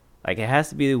 Like, it has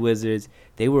to be the Wizards.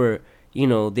 They were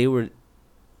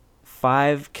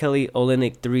 5 Kelly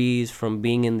Olynyk threes from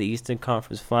being in the Eastern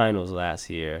Conference Finals last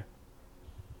year.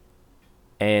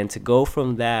 And to go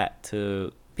from that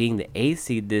to being the 8th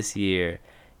seed this year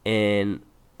in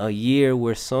a year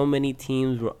where so many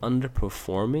teams were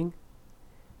underperforming.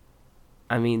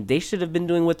 I mean, they should have been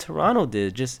doing what Toronto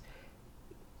did. Just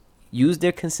use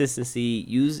their consistency,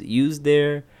 use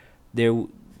their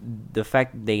the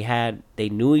fact that they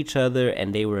knew each other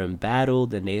and they were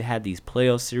embattled and they had these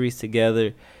playoff series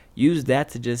together, use that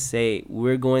to just say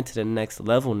we're going to the next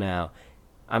level now.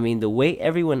 I mean, the way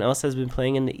everyone else has been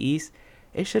playing in the East,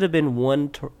 it should have been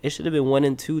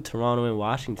 1-2 Toronto and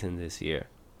Washington this year.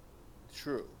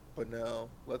 True, but now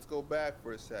let's go back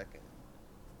for a second.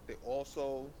 They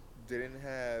also didn't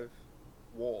have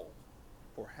Wall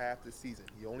for half the season.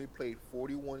 He only played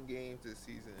 41 games this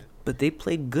season. But they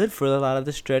played good for a lot of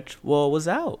the stretch Wall was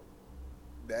out.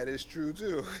 That is true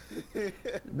too.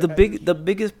 The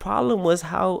biggest problem was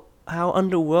how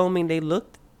underwhelming they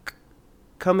looked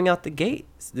coming out the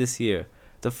gates this year.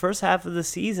 The first half of the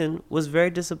season was very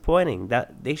disappointing.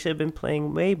 That they should have been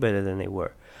playing way better than they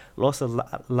were. Lost a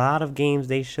lot of games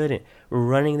they shouldn't. Were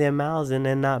running their mouths and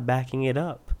then not backing it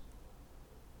up.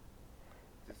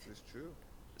 This is true.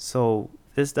 So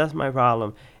that's my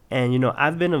problem. And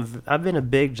I've been a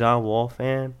big John Wall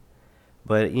fan,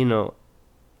 but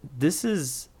this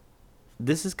is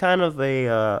kind of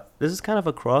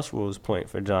a crossroads point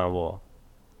for John Wall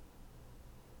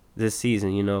this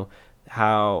season.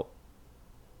 How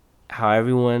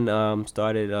everyone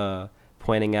started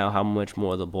pointing out how much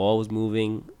more the ball was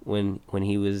moving when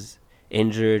he was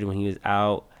injured, when he was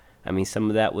out. I mean, some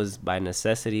of that was by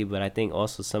necessity, but I think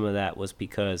also some of that was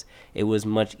because it was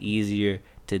much easier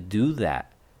to do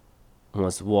that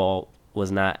once Wall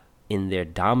was not in there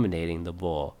dominating the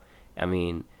ball. I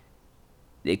mean,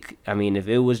 if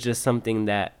it was just something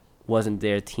that wasn't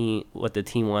their team, what the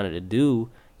team wanted to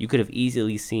do, you could have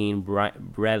easily seen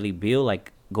Bradley Beal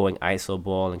going iso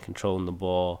ball and controlling the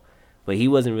ball. But he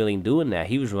wasn't really doing that.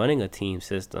 He was running a team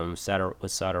system with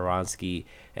Satoransky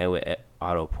and with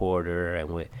Otto Porter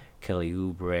and with Kelly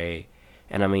Oubre.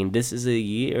 And I mean, this is a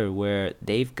year where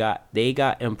they got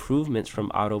improvements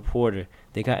from Otto Porter.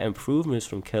 They got improvements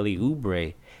from Kelly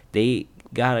Oubre. They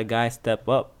got a guy step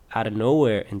up out of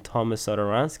nowhere in Tomas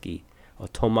Satoransky.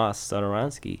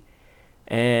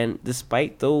 And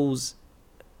despite those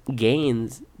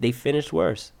gains, they finished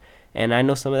worse. And I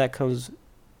know some of that comes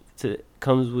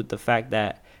with the fact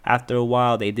that after a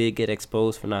while they did get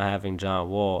exposed for not having John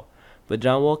Wall. But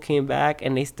John Wall came back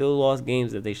and they still lost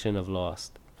games that they shouldn't have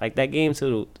lost. Like that game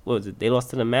to, what was it? They lost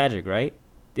to the Magic, right?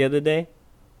 The other day?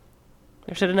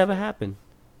 That should have never happened.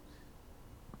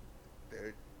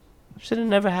 Should have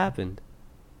never happened.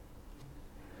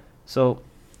 So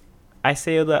I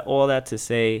say all that to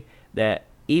say that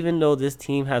even though this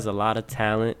team has a lot of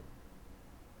talent,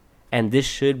 and this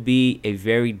should be a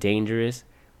very dangerous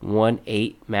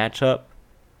 1-8 matchup,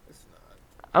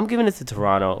 I'm giving it to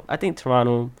Toronto. I think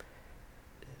Toronto,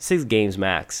 6 games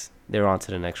max, they're on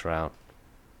to the next round.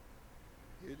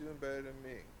 You're doing better than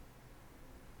me.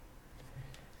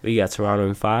 We got Toronto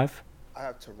in 5. I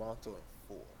have Toronto in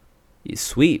 4. You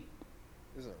sweep.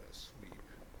 This is a sweep.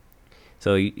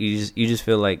 So you just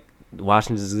feel like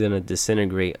Washington's gonna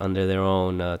disintegrate under their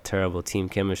own terrible team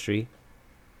chemistry.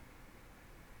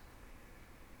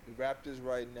 The Raptors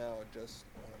right now are just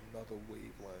on another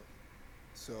wavelength.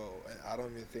 So, and I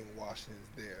don't even think Washington's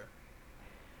there.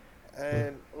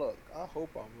 And look, I hope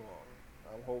I'm wrong.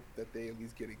 I hope that they at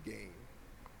least get a game.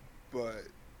 But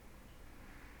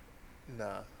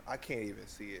nah, I can't even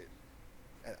see it.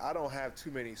 And I don't have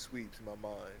too many sweeps in my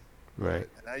mind. Right.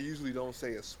 And I usually don't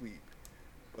say a sweep.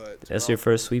 But that's your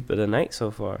first sweep of the night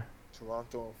so far.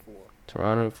 Toronto in 4.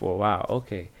 Toronto in 4. Wow.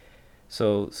 Okay.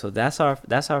 So that's our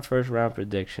first round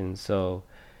prediction. So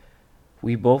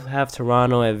we both have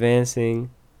Toronto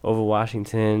advancing over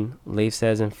Washington. Leif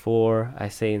says in 4. I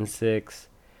say in 6.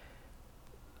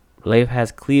 Leif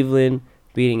has Cleveland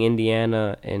beating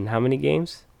Indiana in how many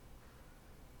games?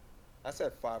 I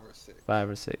said 5 or 6. 5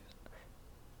 or 6.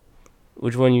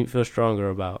 Which one you feel stronger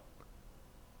about?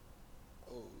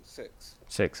 6.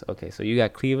 6. Okay, so you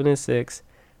got Cleveland in 6.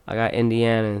 I got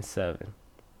Indiana in 7.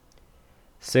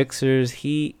 Sixers,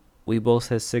 Heat, we both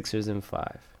said Sixers in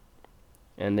 5.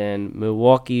 And then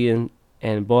Milwaukee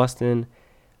and Boston,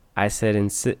 I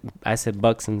said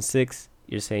Bucks in 6.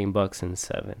 You're saying Bucks in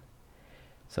 7.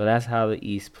 So that's how the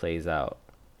East plays out.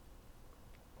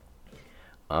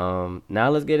 Now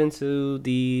let's get into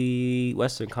the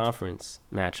Western Conference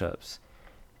matchups.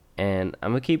 And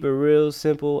I'm going to keep it real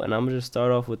simple, and I'm going to just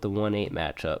start off with the 1-8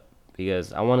 matchup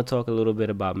because I want to talk a little bit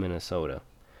about Minnesota.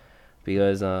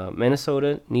 Because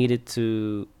Minnesota needed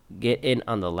to get in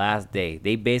on the last day.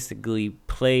 They basically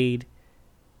played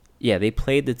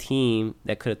the team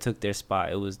that could have took their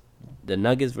spot. It was the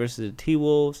Nuggets versus the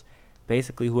T-Wolves.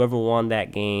 Basically, whoever won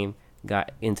that game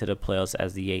got into the playoffs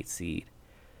as the 8th seed.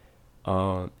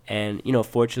 And,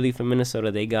 fortunately for Minnesota,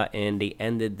 they got in. They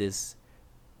ended this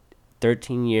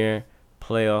 13-year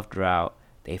playoff drought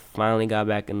They finally got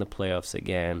back in the playoffs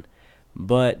again.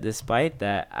 But despite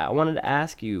that, I wanted to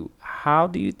ask you, how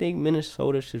do you think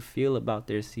Minnesota should feel about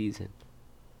their season?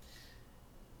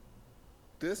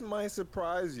 This might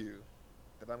surprise you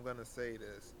that I'm going to say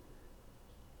this.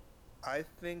 I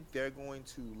think they're going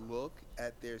to look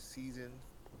at their season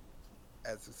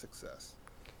as a success.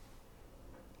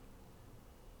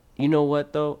 You know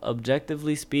what, though?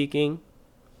 Objectively speaking,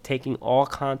 taking all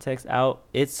context out,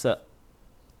 it's a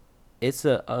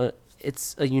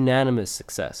unanimous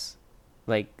success.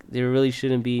 Like, there really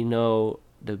shouldn't be no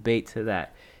debate to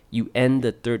that. You end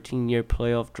the 13-year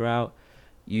playoff drought.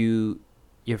 Your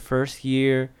first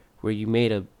year where you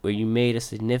made a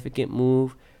significant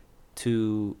move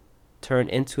to turn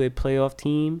into a playoff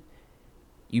team,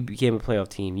 you became a playoff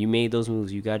team. You made those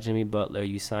moves. You got Jimmy Butler.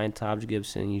 You signed Taj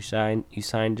Gibson. You signed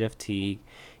Jeff Teague.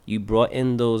 You brought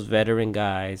in those veteran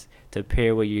guys to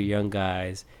pair with your young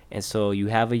guys. And so you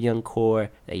have a young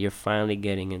core that you're finally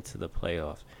getting into the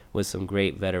playoffs with some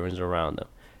great veterans around them.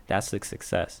 That's a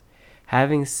success.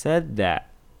 Having said that,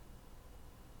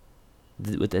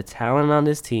 with the talent on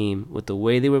this team, with the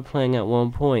way they were playing at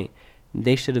one point,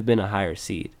 they should have been a higher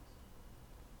seed.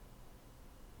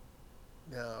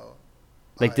 No.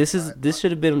 Like, this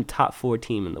should have been a top 4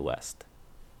 team in the West.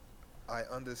 I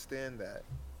understand that,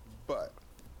 but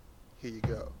here you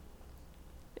go.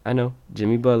 I know,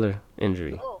 Jimmy Butler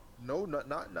injury. No,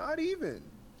 not even.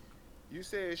 You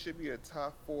say it should be a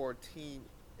top 4 team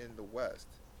in the West.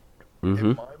 Mm-hmm.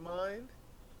 In my mind,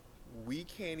 we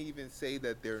can't even say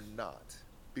that they're not,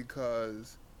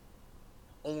 because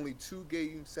only 2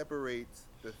 games separates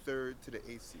the 3rd to the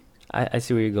 8th seed. I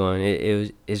see where you're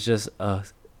going. It's just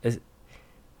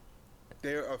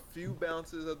there are a few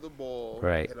bounces of the ball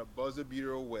right, and a buzzer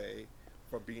beater away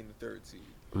from being the 3rd seed.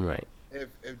 Right. If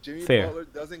Jimmy Fair. Butler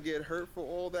doesn't get hurt for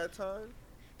all that time,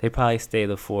 they probably stay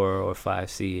the 4 or 5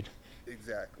 seed.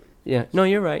 Exactly. Yeah. No,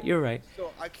 you're right. You're right.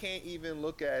 So I can't even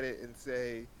look at it and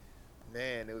say,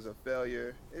 man, it was a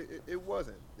failure. It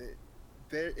wasn't.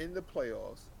 They're in the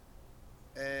playoffs,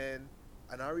 and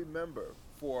I remember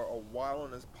for a while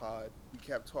on this pod, we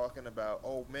kept talking about,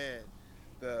 oh man,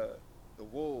 the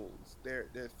Wolves, they're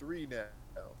 3 now.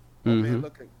 Oh man,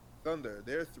 look at Thunder,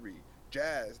 they're 3.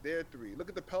 Jazz, they're 3. Look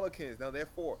at the Pelicans, now they're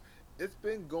 4. It's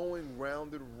been going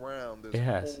round and round this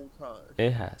whole time.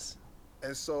 It has.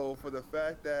 And so for the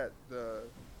fact that the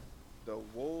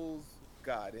Wolves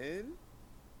got in,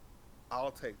 I'll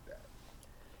take that.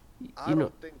 I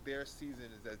don't think their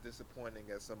season is as disappointing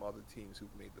as some other teams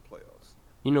who've made the playoffs.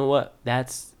 You know what?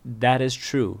 That is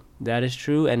true. That is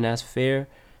true, and that's fair.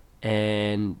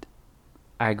 And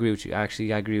I agree with you.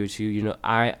 Actually, I agree with you. You know,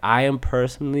 I am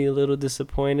personally a little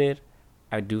disappointed.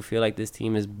 I do feel like this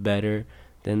team is better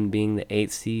than being the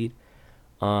 8th seed.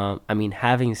 I mean,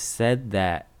 having said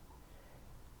that,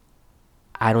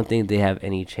 I don't think they have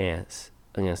any chance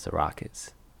against the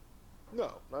Rockets.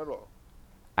 No, not at all.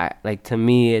 To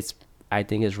me, I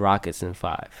think it's Rockets in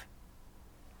 5.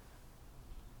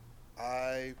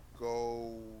 I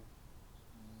go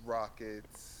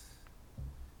Rockets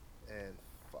and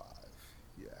 5.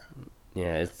 Yeah.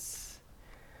 Yeah, it's.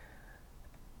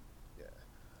 Yeah.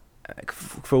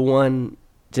 For one,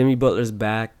 Jimmy Butler's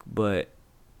back, but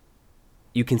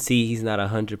you can see he's not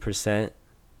 100%.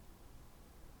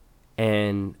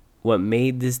 And what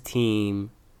made this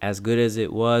team as good as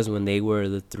it was when they were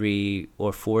the 3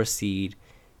 or 4 seed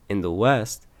in the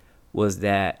West was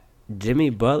that Jimmy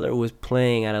Butler was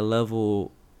playing at a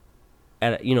level,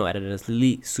 at an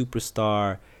elite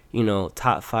superstar,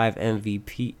 top 5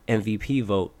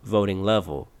 MVP voting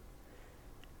level.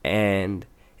 And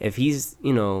if he's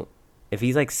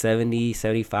like 70,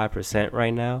 75%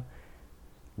 right now,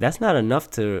 that's not enough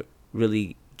to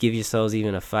really give yourselves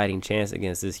even a fighting chance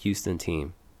against this Houston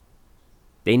team.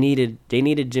 They needed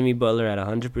Jimmy Butler at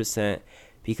 100%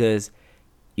 because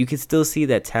you can still see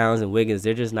that Towns and Wiggins,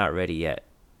 they're just not ready yet.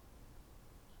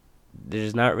 They're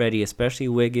just not ready, especially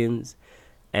Wiggins.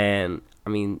 And, I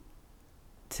mean,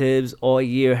 Tibbs all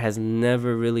year has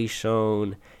never really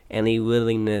shown any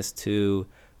willingness to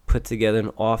put together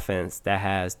an offense that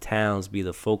has Towns be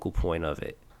the focal point of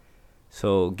it.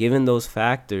 So, given those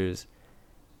factors,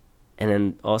 and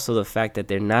then also the fact that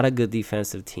they're not a good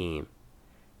defensive team,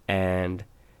 and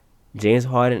James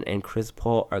Harden and Chris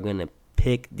Paul are going to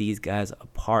pick these guys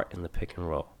apart in the pick and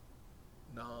roll.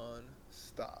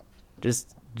 Non-stop.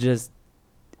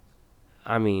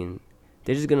 I mean,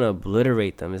 they're just going to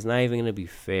obliterate them. It's not even going to be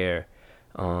fair.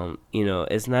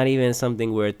 It's not even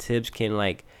something where Tibbs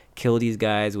can, kill these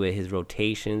guys with his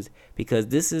rotations, because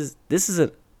this is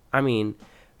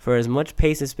for as much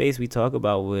pace and space we talk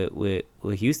about with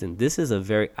Houston, this is a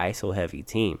very ISO-heavy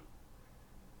team.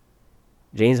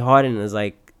 James Harden is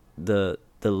like the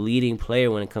leading player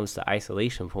when it comes to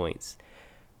isolation points.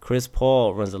 Chris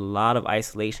Paul runs a lot of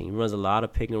isolation. He runs a lot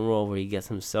of pick and roll where he gets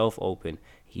himself open.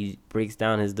 He breaks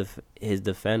down his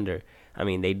defender. I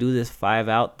mean, they do this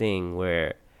 5-out thing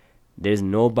where there's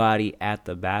nobody at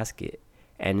the basket,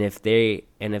 and if they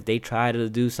try to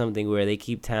do something where they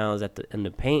keep Towns in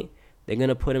the paint, they're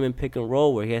gonna put him in pick and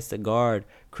roll where he has to guard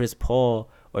Chris Paul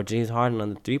or James Harden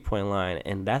on the 3-point line,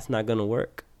 and that's not gonna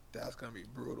work. That's gonna be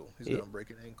brutal. He's gonna break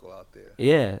an ankle out there.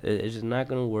 Yeah, it's just not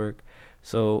gonna work.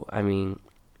 So I mean,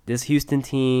 this Houston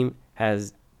team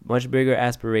has much bigger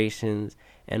aspirations,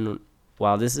 and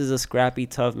while this is a scrappy,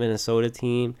 tough Minnesota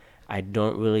team, I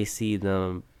don't really see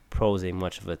them posing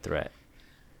much of a threat.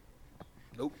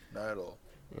 Nope, not at all.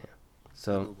 Yeah.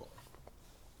 So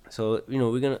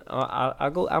we're gonna.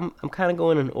 I'll go. I'm kind of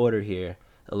going in order here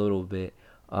a little bit.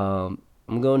 I'm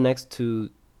going next to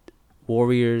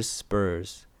Warriors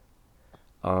Spurs.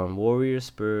 Warriors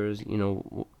Spurs.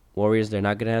 Warriors, they're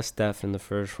not gonna have Steph in the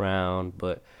first round,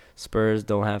 but Spurs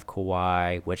don't have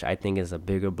Kawhi, which I think is a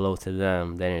bigger blow to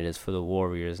them than it is for the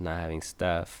Warriors not having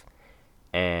Steph.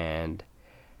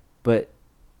 But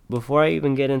before I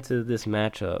even get into this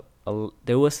matchup,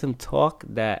 there was some talk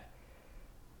that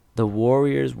the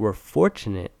Warriors were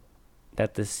fortunate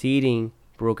that the seeding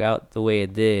broke out the way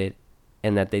it did,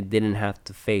 and that they didn't have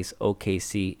to face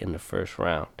OKC in the first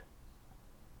round.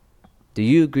 Do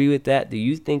you agree with that? Do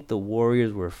you think the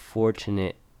Warriors were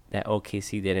fortunate that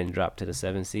OKC didn't drop to the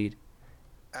 7th seed?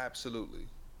 Absolutely.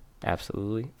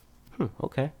 Absolutely?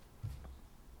 Okay.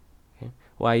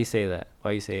 Why you say that?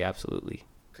 Why you say absolutely?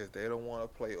 Because they don't want to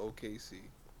play OKC.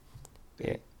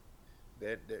 They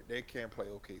can't play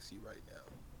OKC right now.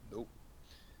 Nope.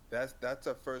 That's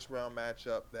a first round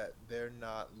matchup that they're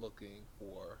not looking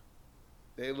for.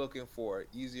 They're looking for an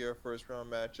easier first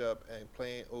round matchup, and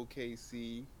playing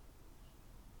OKC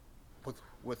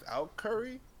without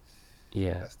Curry.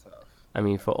 Yeah, that's tough. I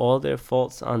mean, for all their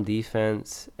faults on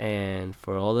defense and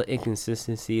for all the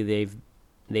inconsistency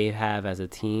they have as a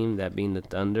team, that being the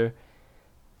Thunder,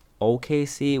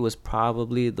 OKC was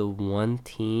probably the one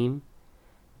team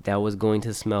that was going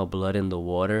to smell blood in the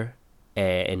water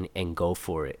and go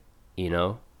for it,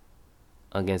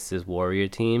 against this Warrior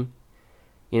team.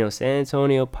 San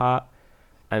Antonio Pop,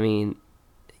 I mean,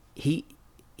 he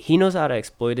knows how to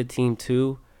exploit a team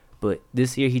too, but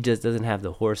this year he just doesn't have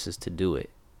the horses to do it.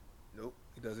 Nope,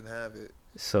 he doesn't have it.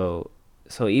 So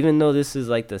even though this is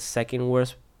like the second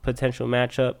worst potential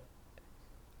matchup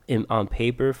on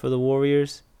paper for the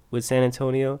Warriors with San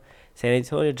Antonio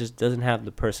just doesn't have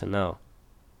the personnel.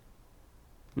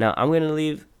 Now, I'm going to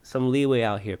leave some leeway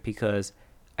out here because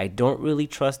I don't really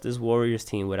trust this Warriors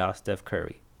team without Steph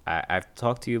Curry. I've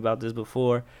talked to you about this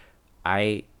before.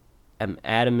 I am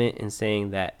adamant in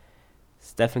saying that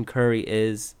Stephen Curry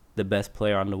is the best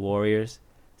player on the Warriors.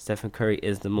 Stephen Curry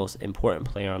is the most important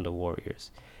player on the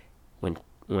Warriors. When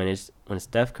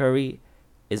Steph Curry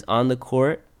is on the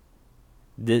court,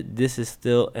 this is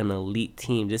still an elite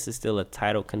team. This is still a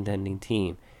title contending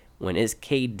team. When it's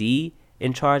KD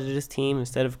in charge of this team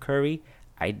instead of Curry,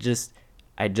 I just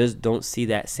don't see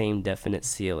that same definite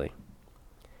ceiling.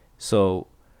 So,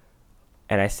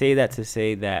 and I say that to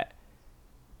say that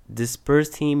this Spurs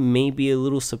team may be a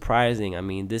little surprising. I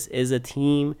mean, this is a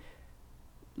team.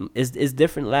 It's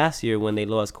different last year when they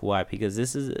lost Kawhi, because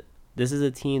this is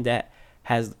a team that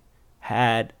has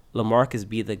had LaMarcus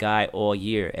be the guy all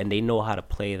year, and they know how to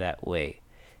play that way.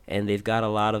 And they've got a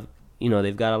lot of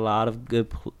good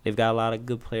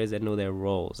players that know their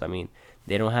roles. I mean,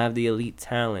 they don't have the elite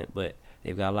talent, but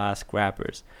they've got a lot of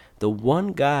scrappers. The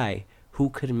one guy who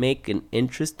could make an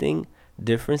interesting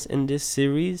difference in this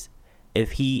series,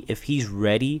 if he's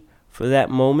ready for that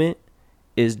moment,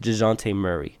 is DeJounte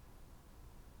Murray.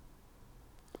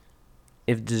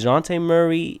 If DeJounte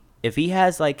Murray, if he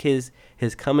has like his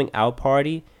coming out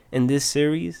party in this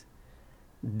series,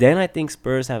 then I think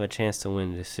Spurs have a chance to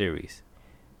win this series.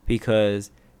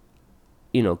 Because,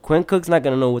 Quinn Cook's not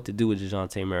going to know what to do with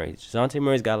DeJounte Murray. DeJounte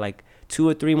Murray's got like 2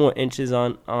 or 3 more inches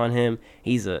on him.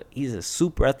 He's a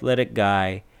super athletic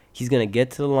guy. He's going to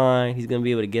get to the line. He's going to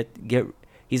be able to get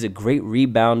he's a great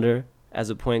rebounder as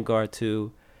a point guard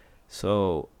too.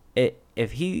 So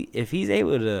if he's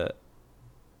able to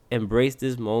embrace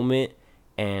this moment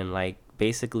and like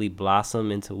basically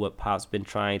blossom into what Pop's been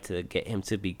trying to get him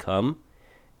to become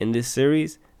in this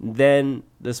series, then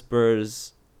the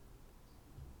Spurs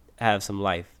have some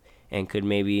life and could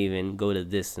maybe even go the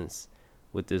distance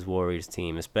with this Warriors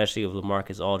team, especially if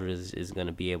LaMarcus Aldridge is going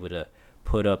to be able to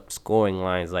put up scoring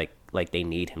lines like they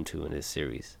need him to in this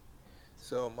series.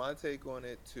 So my take on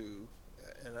it too,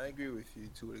 and I agree with you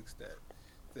to an extent,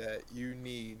 that you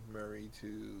need Murray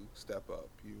to step up.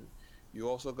 You're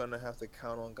also gonna have to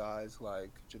count on guys like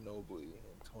Ginobili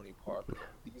and Tony Parker.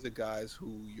 These are guys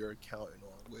who you're counting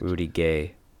on. Which Rudy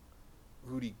Gay.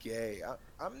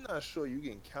 I'm not sure you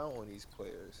can count on these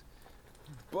players.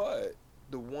 But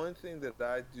the one thing that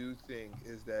I do think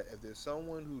is that if there's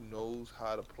someone who knows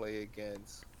how to play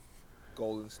against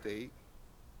Golden State,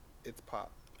 it's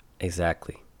Pop.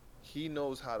 Exactly. He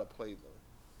knows how to play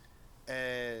them.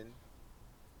 And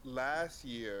last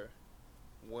year,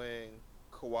 when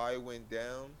Kawhi went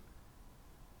down,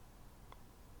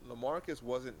 LaMarcus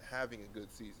wasn't having a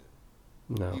good season.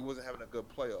 No. He wasn't having a good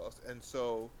playoffs, and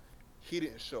so he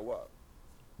didn't show up.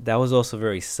 That was also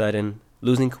very sudden.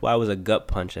 Losing Kawhi was a gut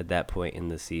punch at that point in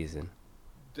the season.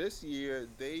 This year,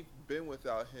 they've been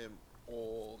without him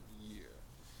all year.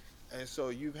 And so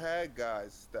you've had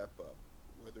guys step up,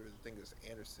 whether I think it's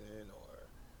Anderson or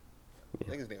I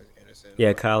think his name is Anderson.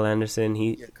 Yeah, Kyle Anderson.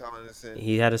 Kyle Anderson.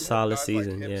 He had a solid guys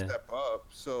season. Like him yeah. Step up.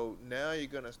 So now you're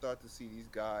gonna start to see these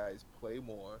guys play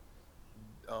more,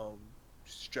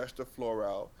 stretch the floor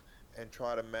out, and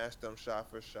try to match them shot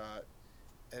for shot.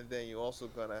 And then you're also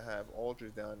gonna have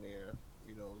Aldridge down there,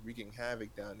 wreaking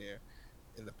havoc down there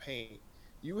in the paint.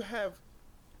 You have,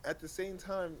 at the same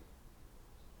time,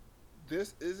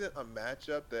 this isn't a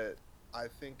matchup that I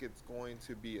think it's going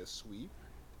to be a sweep.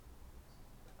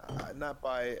 I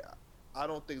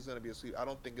don't think it's going to be a sweep. I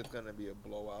don't think it's going to be a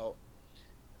blowout.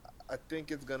 I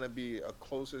think it's going to be a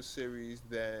closer series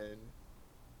than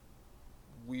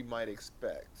we might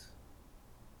expect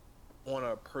on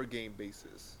a per game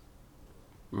basis.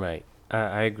 Right.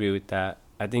 I agree with that.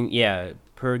 I think,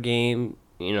 per game,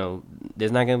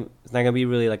 it's not gonna be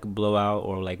really like a blowout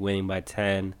or like winning by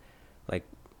 10. Like,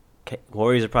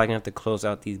 Warriors are probably gonna have to close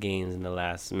out these games in the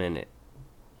last minute.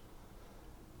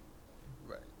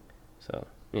 Right. So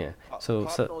yeah. Pop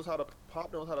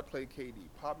knows how to play KD.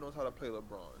 Pop knows how to play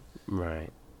LeBron. Right.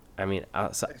 I mean,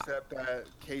 except that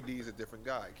KD is a different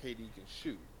guy. KD can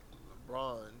shoot.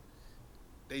 LeBron,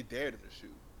 they dared him to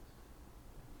shoot.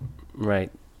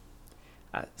 Right.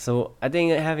 So I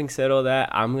think having said all that,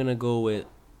 I'm gonna go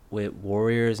with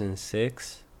Warriors in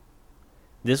 6.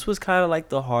 This was kind of like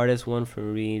the hardest one for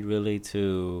me really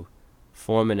to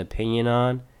form an opinion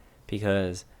on,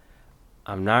 because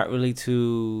I'm not really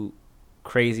too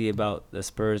crazy about the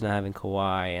Spurs not having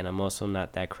Kawhi, and I'm also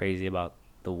not that crazy about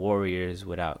the Warriors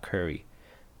without Curry.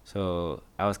 So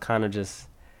I was kind of just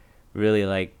really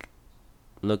like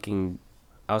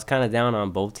I was kind of down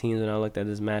on both teams when I looked at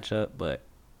this matchup, but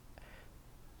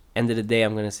end of the day,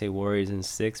 I'm gonna say Warriors in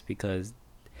 6 because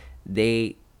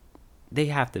they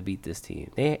have to beat this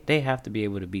team. They have to be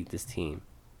able to beat this team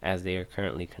as they are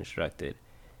currently constructed.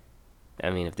 I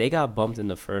mean, if they got bumped in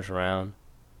the first round,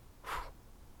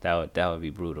 that would be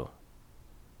brutal.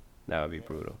 That would be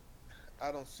brutal.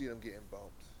 I don't see them getting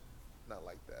bumped, not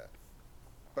like that.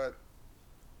 But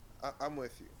I'm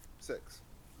with you. 6.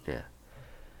 Yeah.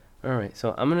 All right.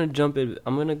 So I'm gonna jump in.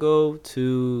 I'm gonna go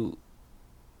to.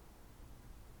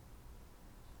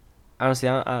 Honestly,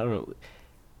 I don't know.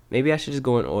 Maybe I should just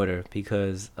go in order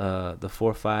because the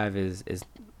 4-5 is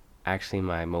actually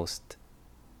my most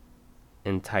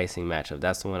enticing matchup.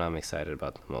 That's the one I'm excited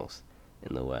about the most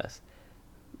in the West.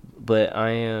 But I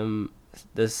am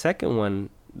the second one.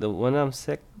 The one I'm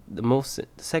the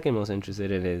second most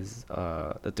interested in is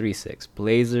the 3-6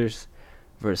 Blazers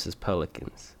versus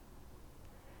Pelicans.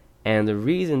 And the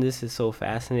reason this is so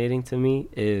fascinating to me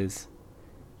is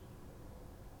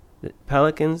the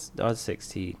Pelicans are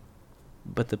 16,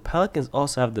 but the Pelicans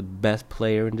also have the best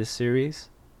player in this series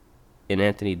in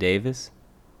Anthony Davis.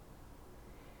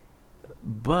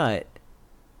 But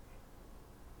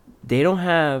they don't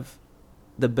have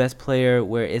the best player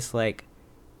where it's like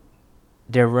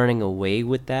they're running away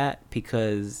with that,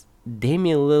 because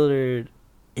Damian Lillard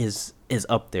is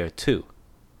up there too.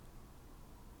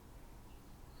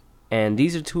 And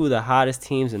these are two of the hottest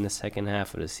teams in the second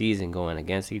half of the season going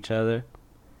against each other.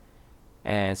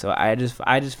 And so I just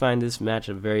find this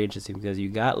matchup very interesting because you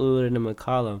got Lillard and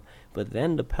McCollum, but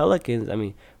then the Pelicans, I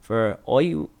mean, for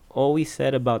all we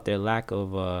said about their lack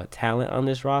of talent on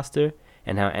this roster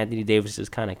and how Anthony Davis is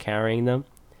kind of carrying them,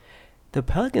 the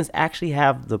Pelicans actually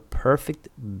have the perfect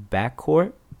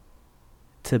backcourt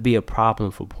to be a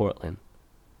problem for Portland.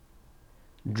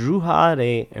 Jrue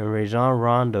Holiday and Rajon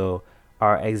Rondo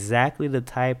are exactly the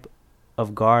type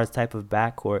of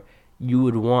backcourt you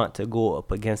would want to go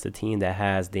up against a team that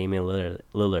has Damian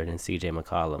Lillard and CJ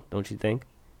McCollum, don't you think?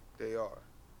 They are.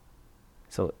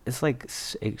 So it's like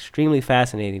extremely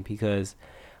fascinating because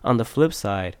on the flip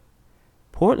side,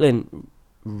 Portland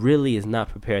really is not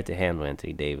prepared to handle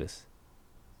Anthony Davis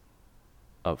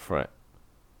up front.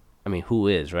 I mean, who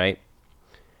is, right?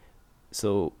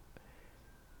 So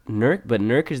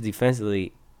Nurkic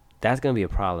defensively, that's gonna be a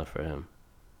problem for him.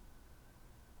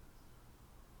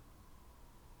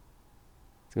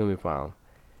 It's gonna be a problem.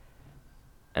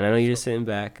 And I know you're just sitting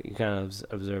back, you're kind of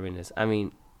observing this. I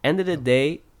mean, end of the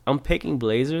day, I'm picking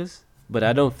Blazers, but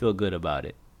I don't feel good about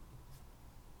it.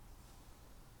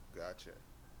 Gotcha.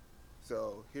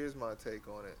 So here's my take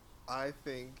on it. I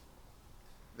think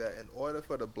that in order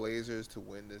for the Blazers to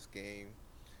win this game,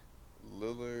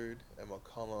 Lillard and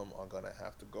McCollum are gonna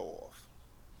have to go off.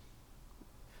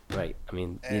 Right. I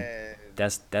mean, And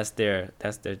that's their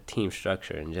team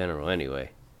structure in general,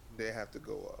 anyway. they have to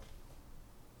go off.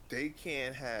 They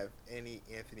can't have any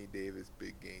Anthony Davis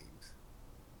big games.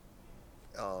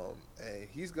 And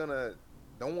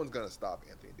no one's gonna stop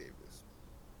Anthony Davis.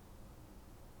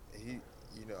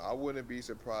 I wouldn't be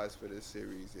surprised for this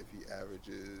series if he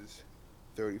averages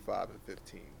 35 and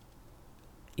 15.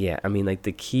 Yeah, I mean, like,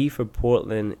 the key for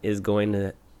Portland is going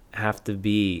to have to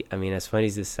be, I mean, as funny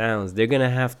as it sounds, they're going to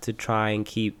have to try and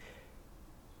keep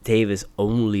Davis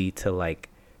only to, like,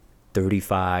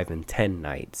 35 and 10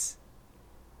 nights.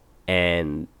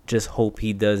 And just hope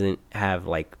he doesn't have,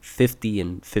 like, 50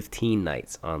 and 15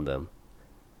 nights on them.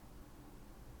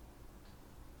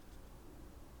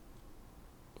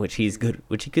 Which he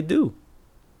could do.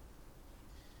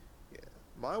 Yeah.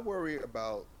 My worry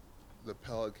about the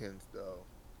Pelicans, though,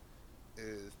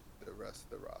 is the rest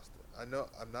of the roster. I know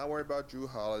I'm not worried about Jrue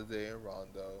Holiday and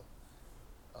Rondo.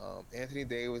 Anthony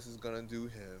Davis is gonna do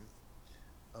him.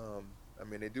 I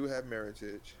mean, they do have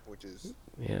Mirotic, which is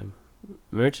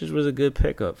Mirotic was a good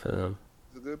pickup for them.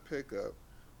 It's a good pickup,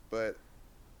 but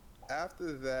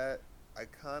after that, I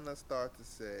kind of start to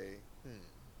say,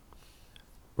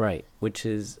 Right, which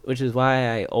is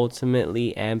why I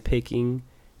ultimately am picking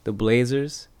the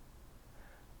Blazers.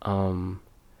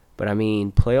 But I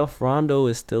mean, playoff Rondo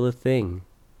is still a thing.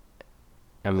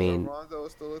 I mean, Rondo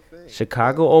is still a thing.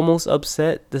 Chicago almost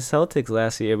upset the Celtics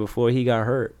last year before he got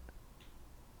hurt.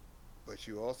 But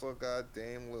you also got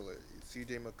Dame Lillard,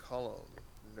 C.J. McCollum,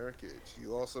 Nurkic.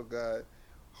 You also got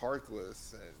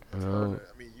Harkless and Turner.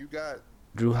 I mean, you got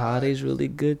Jrue Holiday's really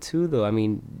good too, though. I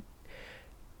mean,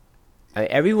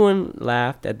 everyone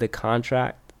laughed at the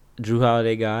contract Jrue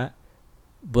Holiday got,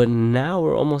 but now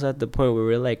we're almost at the point where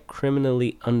we're like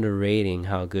criminally underrating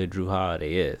how good Jrue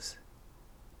Holiday is.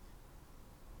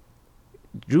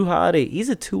 Jrue Holiday, he's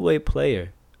a two-way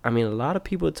player. I mean, a lot of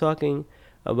people are talking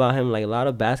about him, like a lot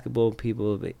of basketball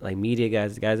people, like media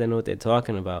guys that know what they're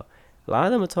talking about. A lot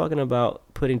of them are talking about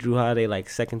putting Jrue Holiday like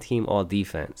second team all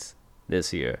defense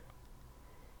this year.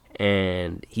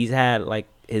 And he's had like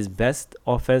his best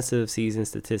offensive season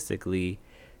statistically,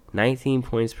 19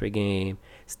 points per game,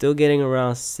 still getting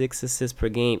around 6 assists per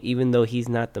game, even though he's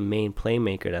not the main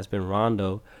playmaker. That's been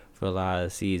Rondo for a lot of the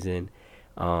season.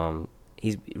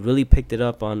 He's really picked it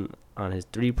up on his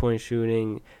three-point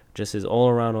shooting, just his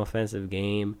all-around offensive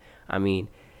game. I mean,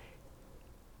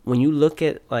 when you look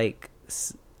at like,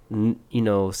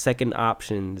 second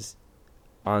options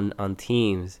on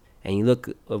teams, and you look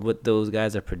at what those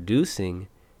guys are producing,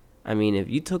 I mean, if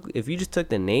you just took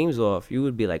the names off, you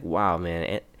would be like, wow, man,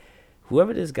 and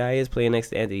whoever this guy is playing next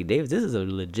to Anthony Davis, this is a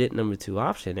legit number 2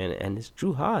 option, and it's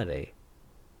Jrue Holiday.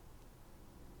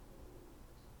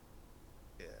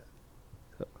 Yeah.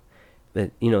 So,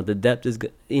 but the depth is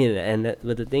good,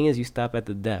 but the thing is, you stop at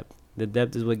the depth. The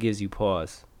depth is what gives you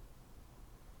pause.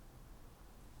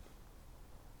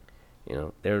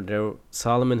 They're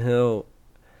Solomon Hill.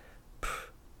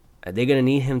 They're gonna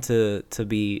need him to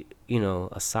be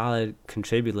a solid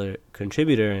contributor,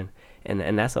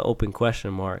 and that's an open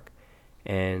question mark.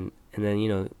 And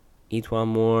then Etuan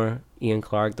Moore, Ian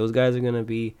Clark, those guys are gonna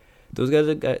be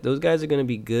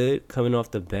good coming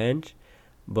off the bench.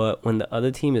 But when the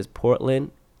other team is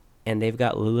Portland, and they've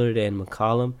got Lillard and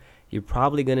McCollum, you're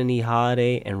probably gonna need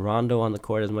Holiday and Rondo on the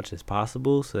court as much as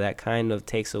possible. So that kind of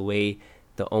takes away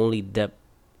the only depth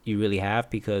you really have,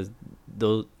 because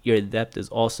your depth is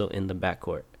also in the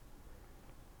backcourt.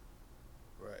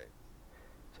 Right.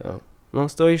 So, long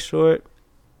story short,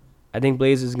 I think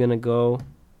Blazers gonna go.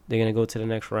 They're gonna go to the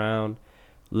next round.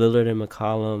 Lillard and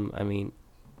McCollum, I mean,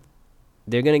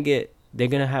 it's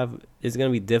gonna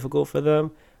be difficult for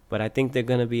them, but I think they're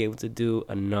gonna be able to do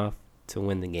enough to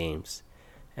win the games.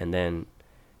 And then,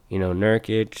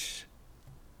 Nurkic,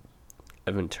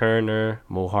 Evan Turner,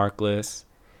 Mo Harkless,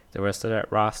 the rest of that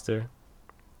roster,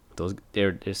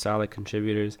 they're solid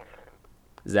contributors.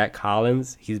 Zach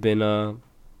Collins, he's been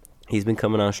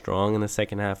coming on strong in the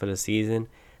second half of the season.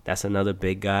 That's another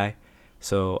big guy.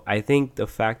 So I think the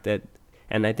fact that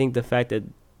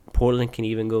Portland can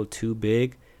even go too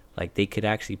big like they could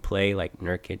actually play like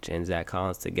Nurkic and Zach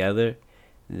Collins together,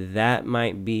 that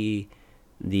might be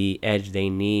the edge they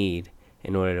need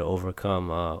in order to overcome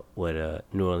what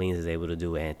New Orleans is able to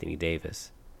do with Anthony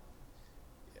Davis.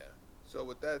 Yeah. So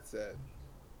with that said,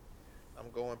 I'm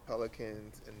going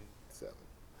Pelicans in 7.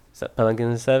 So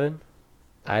Pelicans in 7.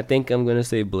 I think I'm gonna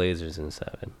say Blazers in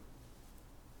 7.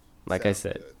 Like I Sounds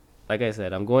said,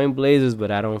 good. I'm going Blazers,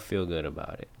 but I don't feel good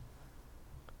about it.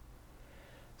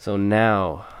 So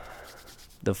now,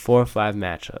 the 4-5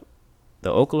 matchup: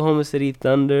 the Oklahoma City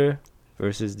Thunder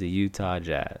versus the Utah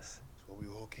Jazz. That's what we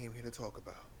all came here to talk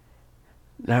about.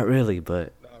 Not really,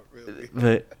 but Not really.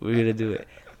 but we're gonna do it.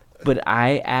 But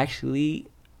I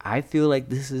feel like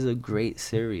this is a great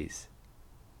series.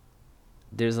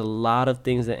 There's a lot of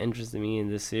things that interest me in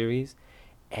this series,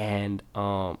 and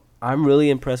I'm really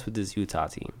impressed with this Utah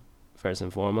team. First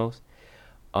and foremost,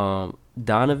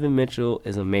 Donovan Mitchell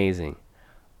is amazing,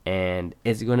 and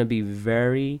it's going to be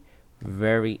very,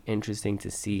 very interesting to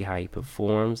see how he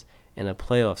performs in a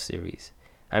playoff series.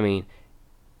 I mean,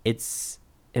 it's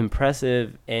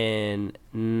impressive and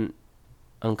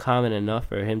uncommon enough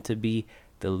for him to be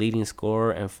the leading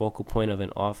scorer and focal point of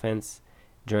an offense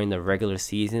during the regular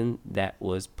season that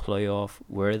was playoff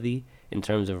worthy in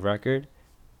terms of record.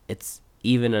 It's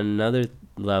even another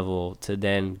level to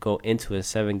then go into a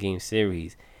 7-game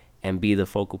series and be the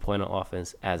focal point of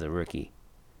offense as a rookie.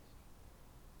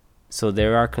 So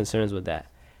there are concerns with that.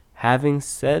 Having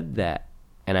said that,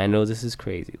 and I know this is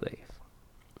crazy, Leif.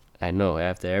 I know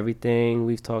after everything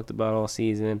we've talked about all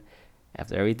season,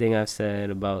 after everything I've said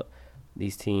about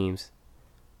these teams,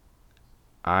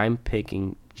 I'm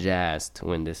picking Jazz to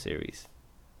win this series.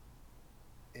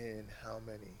 In how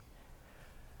many?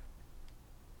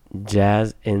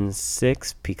 Jazz in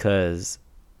 6 because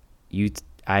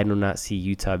I do not see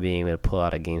Utah being able to pull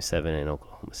out a Game 7 in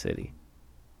Oklahoma City.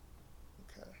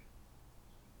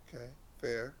 Okay.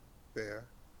 Fair.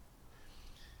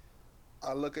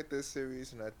 I look at this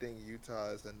series and I think Utah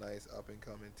is a nice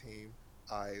up-and-coming team.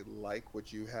 I like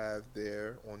what you have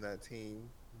there on that team.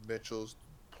 Mitchell's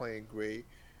playing great.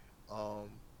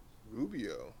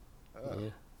 Rubio. Yeah.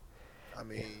 I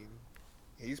mean,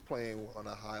 he's playing on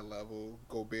a high level.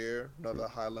 Gobert, another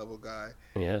high-level guy.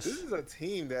 Yes. This is a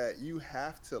team that you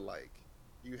have to like.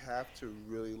 You have to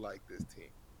really like this team.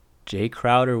 Jay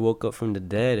Crowder woke up from the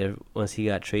dead once he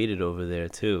got traded over there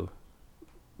too.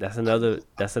 That's another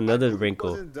wrinkle.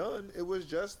 It wasn't done. It was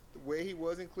just the way he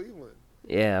was in Cleveland.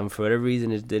 Yeah, for whatever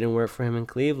reason, it didn't work for him in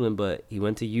Cleveland, but he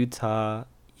went to Utah.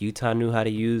 Utah knew how to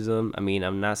use him. I mean,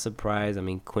 I'm not surprised. I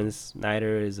mean, Quinn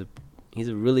Snyder he's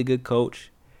a really good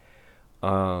coach.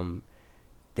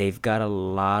 They've got a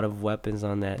lot of weapons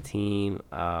on that team.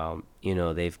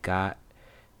 They've got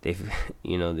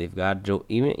Joe,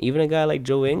 even a guy like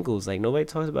Joe Ingles. Like, nobody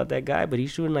talks about that guy, but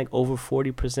he's shooting like over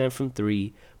 40% from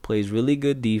 3, plays really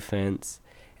good defense,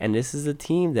 and this is a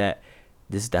team that's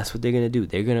what they're gonna do.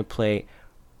 They're gonna play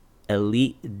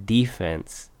elite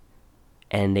defense,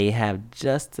 and they have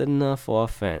just enough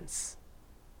offense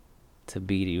to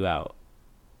beat you out.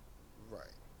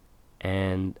 Right.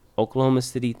 And Oklahoma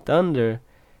City Thunder,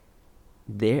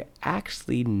 they're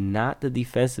actually not the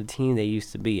defensive team they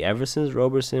used to be. Ever since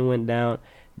Roberson went down,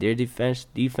 their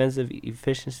defensive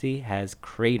efficiency has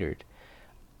cratered.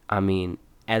 I mean,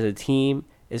 as a team,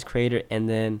 it's cratered, and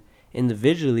then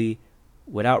individually,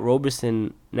 without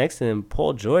Roberson next to him,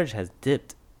 Paul George has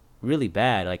dipped really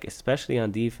bad, like especially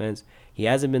on defense. He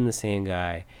hasn't been the same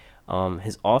guy.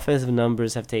 His offensive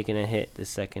numbers have taken a hit the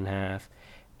second half,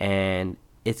 and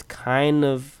it's kind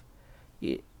of,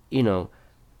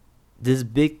 this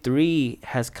big three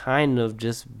has kind of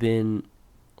just been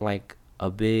like a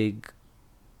big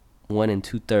 1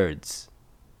 2/3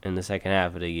 in the second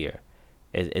half of the year.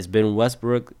 It's been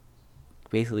Westbrook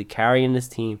basically carrying this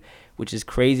team, which is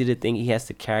crazy to think he has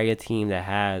to carry a team that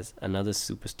has another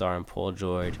superstar in Paul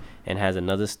George and has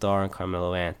another star in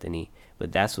Carmelo Anthony.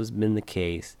 But that's what's been the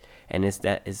case, and it's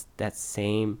that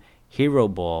same hero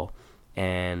ball.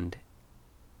 And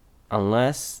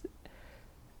unless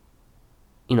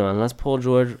Paul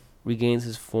George regains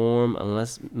his form,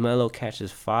 unless Melo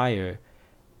catches fire,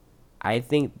 I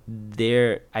think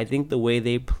the way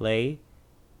they play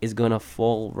is gonna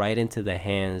fall right into the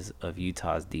hands of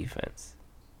Utah's defense.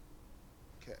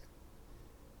 Okay.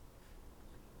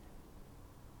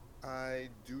 I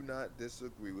do not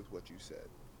disagree with what you said.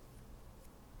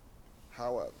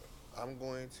 However, I'm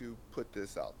going to put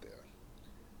this out there.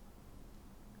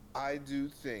 I do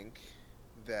think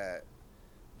that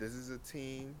this is a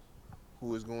team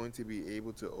who is going to be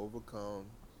able to overcome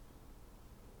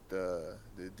the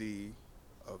D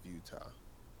of Utah.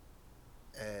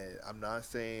 And I'm not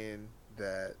saying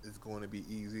that it's going to be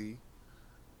easy.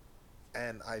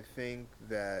 And I think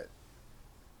that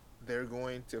they're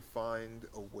going to find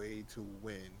a way to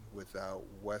win without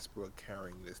Westbrook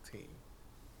carrying this team.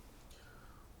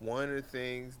 One of the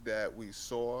things that we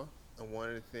saw, and one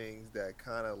of the things that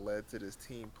kind of led to this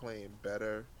team playing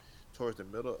better towards the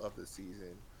middle of the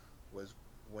season, was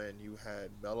when you had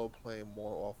Melo playing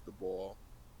more off the ball,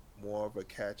 more of a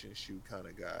catch and shoot kind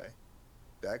of guy.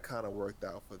 That kind of worked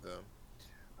out for them.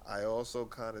 I also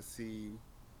kind of see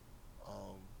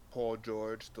um, Paul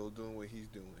George still doing what he's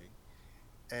doing.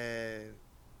 And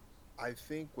I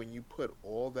think when you put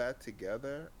all that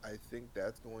together, I think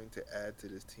that's going to add to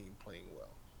this team playing well.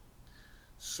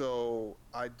 So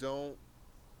I don't.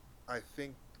 I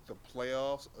think the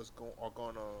playoffs are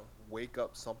going to wake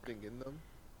up something in them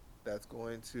that's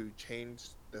going to change.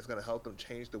 That's going to help them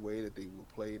change the way that they will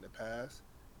play in the past.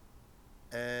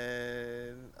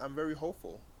 And I'm very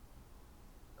hopeful.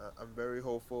 I'm very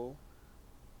hopeful.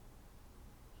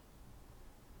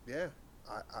 Yeah,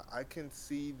 I can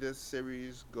see this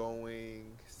series going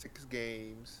 6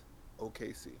 games.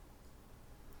 OKC.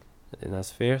 And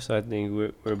that's fair. So I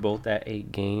think we're both at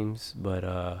 8 games,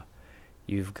 but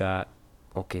you've got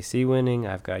OKC winning.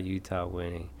 I've got Utah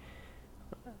winning.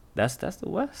 That's the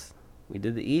West. We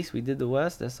did the East. We did the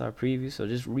West. That's our preview. So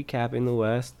just recapping the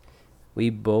West, we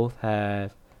both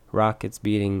have Rockets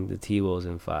beating the T-Wolves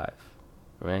in 5,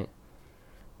 right?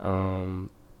 Um,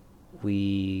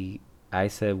 we I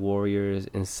said Warriors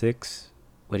in 6.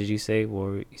 What did you say?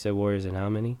 You said Warriors in how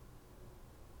many?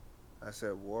 I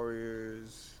said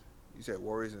Warriors. You said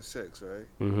Warriors in 6, right?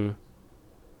 Mm-hmm.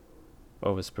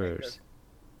 Over I guess Spurs.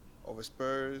 over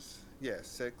Spurs. Yeah,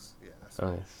 6. Yeah, that's fine.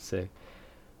 Okay, 6.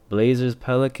 Blazers,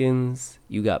 Pelicans.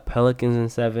 You got Pelicans in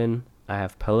 7. I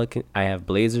have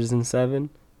Blazers in 7.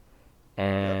 Yep.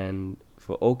 And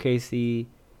for OKC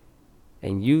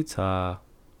and Utah,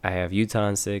 I have Utah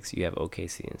in 6. You have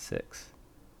OKC in 6.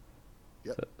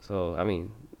 Yep. So I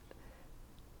mean,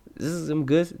 this is some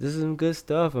good. This is some good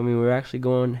stuff. I mean, we're actually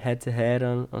going head to head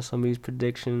on some of these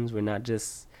predictions. We're not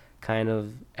just kind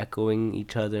of echoing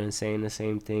each other and saying the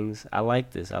same things. I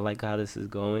like this. I like how this is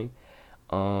going.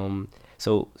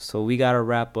 So we gotta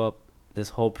wrap up this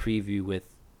whole preview with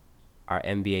our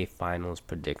NBA Finals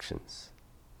predictions.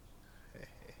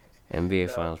 NBA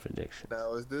Now, Finals predictions.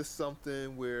 now, is this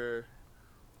something where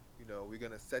we're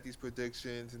gonna set these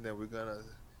predictions and then we're gonna,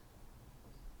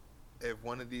 if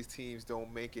one of these teams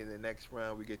don't make it in the next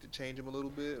round, we get to change them a little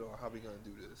bit, or how we gonna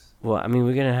do this? Well, I mean,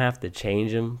 we're gonna have to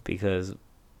change them because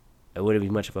it wouldn't be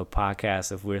much of a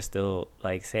podcast if we're still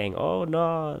like saying, "Oh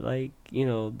no, like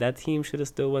that team should have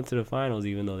still went to the finals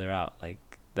even though they're out." Like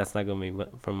that's not gonna be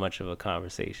for much of a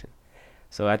conversation.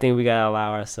 So I think we gotta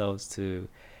allow ourselves to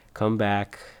come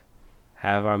back,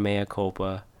 have our mea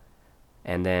culpa,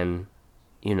 and then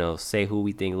say who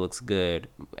we think looks good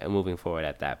and moving forward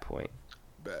at that point.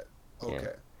 Bet. Yeah.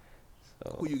 Okay.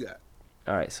 So Who you got?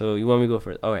 all right. So you want me to go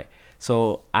first? All right.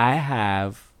 So I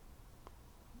have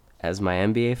as my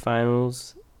NBA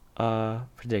Finals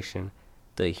prediction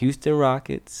the Houston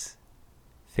Rockets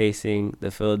facing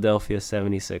the Philadelphia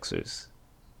 76ers,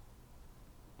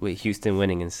 with Houston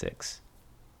winning in 6.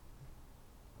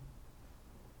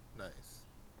 Nice.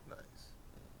 Nice.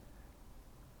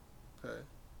 Okay.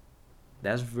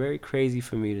 That's very crazy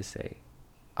for me to say.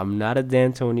 I'm not a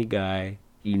D'Antoni guy.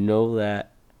 You know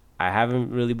that. I haven't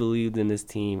really believed in this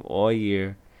team all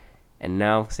year, and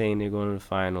now I'm saying they're going to the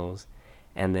finals.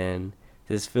 And then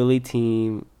this Philly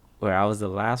team, where I was the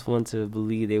last one to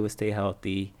believe they would stay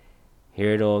healthy,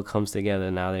 here it all comes together.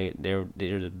 Now they're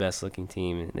the best looking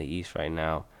team in the East right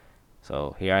now.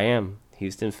 So here I am,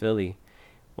 Houston, Philly.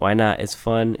 Why not? It's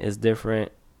fun. It's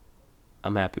different.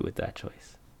 I'm happy with that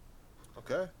choice.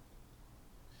 Okay.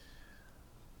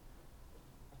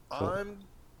 So,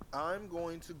 I'm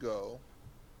going to go.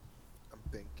 I'm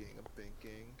thinking.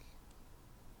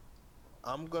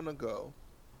 I'm gonna go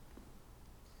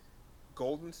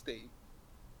Golden State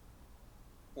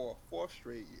for a fourth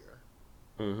straight year,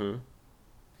 mm-hmm.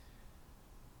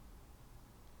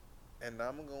 and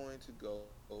I'm going to go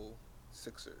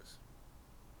Sixers.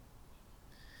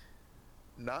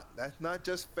 That's not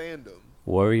just fandom.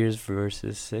 Warriors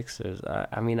versus Sixers.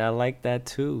 I mean, I like that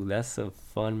too. That's a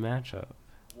fun matchup.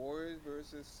 Warriors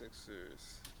versus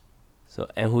Sixers. So,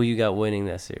 and who you got winning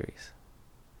that series?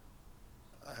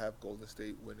 I have Golden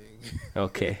State winning.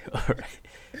 Okay, all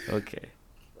right. Okay.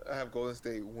 I have Golden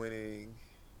State winning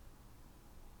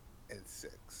in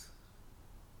 6.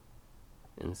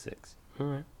 In 6. All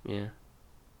right. Yeah.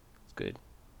 It's good.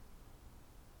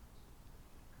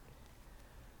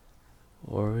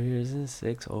 Warriors in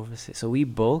 6 over 6. So we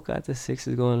both got the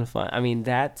Sixers going to find. I mean,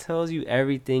 that tells you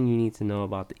everything you need to know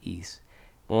about the East.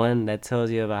 One, that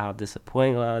tells you about how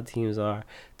disappointing a lot of teams are.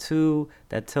 Two,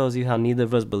 that tells you how neither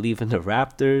of us believe in the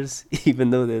Raptors, even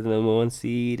though they're the number 1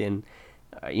 seed and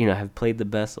have played the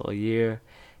best all year.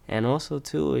 And also,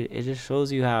 too, it just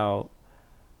shows you how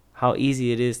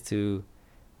easy it is to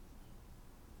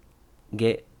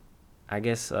get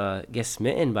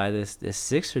smitten by this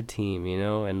Sixer team,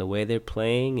 and the way they're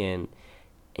playing, and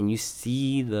you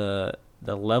see the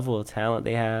level of talent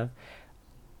they have.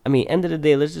 I mean, end of the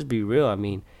day, let's just be real. I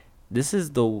mean, this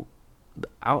is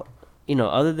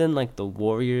other than like the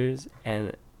Warriors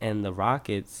and the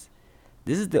Rockets,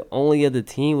 this is the only other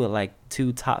team with like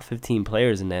 2 top 15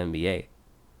 players in the NBA.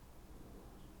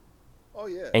 Oh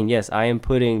yeah. And yes, I am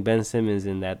putting Ben Simmons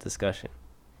in that discussion.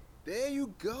 There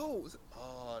you go.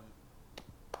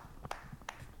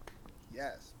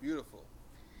 Yes, beautiful.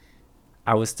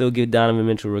 I would still give Donovan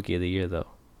Mitchell Rookie of the Year though.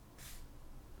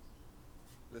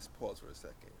 Let's pause for a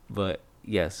second. But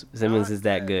yes, Simmons is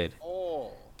that good.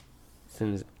 All.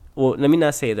 Simmons. Well, let me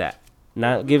not say that.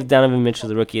 Not give Donovan Mitchell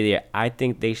the Rookie of the Year. I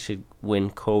think they should win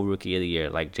co-Rookie of the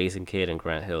Year like Jason Kidd and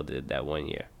Grant Hill did that one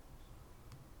year.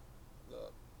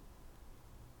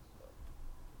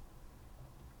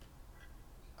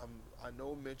 I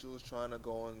know Mitchell is trying to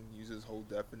go and use his whole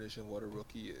definition of what a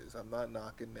rookie is. I'm not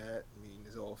knocking that. I mean,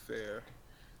 it's all fair.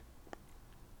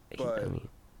 But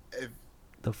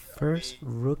the first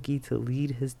rookie to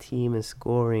lead his team in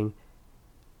scoring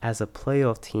as a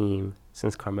playoff team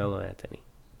since Carmelo Anthony.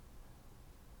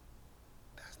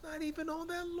 That's not even all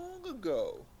that long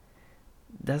ago.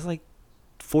 That's like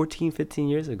 14, 15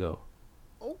 years ago.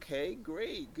 Okay,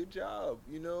 great. Good job.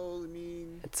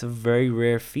 It's a very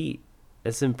rare feat.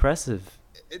 It's impressive.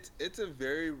 It's a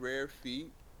very rare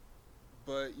feat,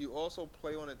 but you also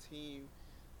play on a team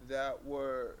that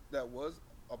was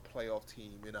a playoff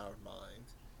team in our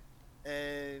minds,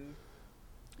 and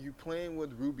you playing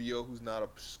with Rubio, who's not a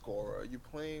scorer. You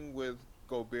playing with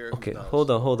Gobert. Okay, who's not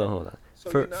hold a on. So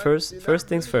first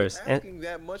things first. Asking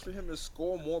that much for him to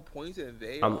score more points than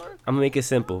they are. I'm gonna make it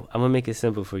simple.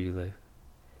 For you, Liv.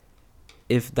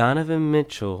 If Donovan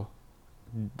Mitchell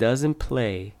doesn't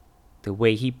play the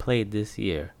way he played this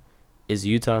year, is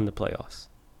Utah in the playoffs?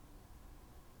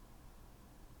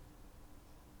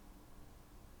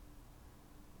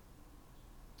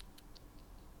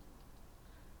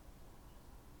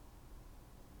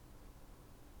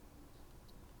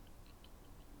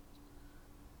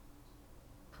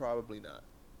 Probably not.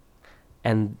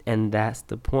 And that's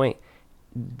the point.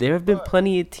 There have been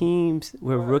plenty of teams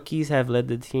where rookies have led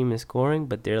the team in scoring,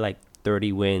 but they're like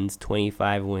 30 wins,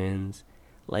 25 wins.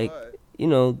 Like,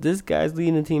 this guy's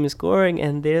leading the team in scoring,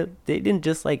 and they didn't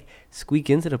just like squeak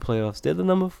into the playoffs. They're the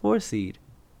number 4 seed.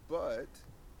 But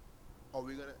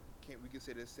we can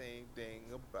say the same thing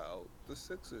about the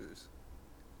Sixers?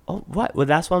 Oh, what? Well,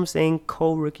 that's why I'm saying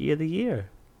co-Rookie of the Year.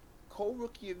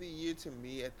 Co-Rookie of the Year to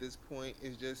me at this point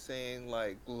is just saying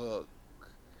like, look,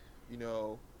 we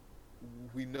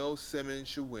know Simmons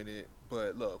should win it,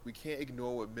 but look, we can't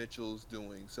ignore what Mitchell's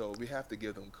doing, so we have to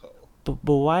give them co.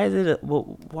 But why is it?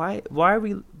 Why are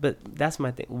we? But that's my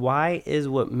thing. Why is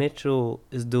what Mitchell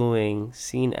is doing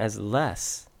seen as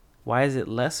less? Why is it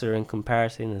lesser in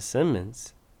comparison to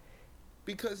Simmons?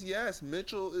 Because yes,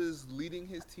 Mitchell is leading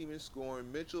his team in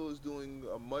scoring. Mitchell is doing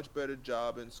a much better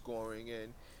job in scoring,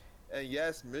 and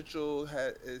yes, Mitchell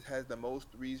has the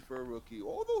most threes for a rookie.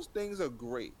 All those things are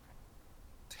great.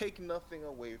 Take nothing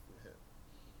away from him.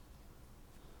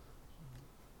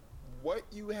 What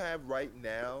you have right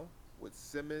now with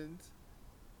Simmons,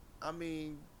 I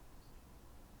mean,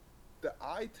 the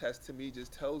eye test to me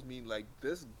just tells me like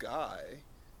this is the guy.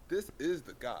 This is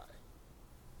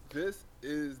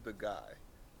the guy.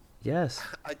 Yes.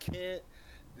 I've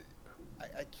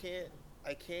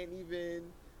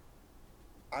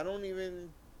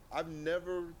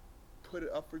never put it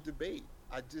up for debate.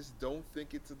 I just don't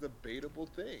think it's a debatable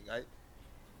thing.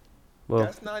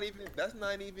 That's not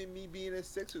even me being a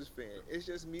Sixers fan. It's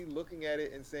just me looking at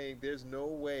it and saying there's no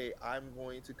way I'm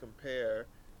going to compare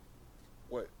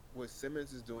what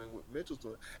Simmons is doing, what Mitchell's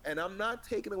doing. And I'm not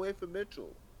taking away from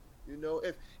Mitchell.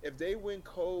 If they win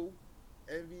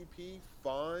co-MVP,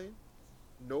 fine.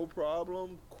 No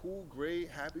problem. Cool, great.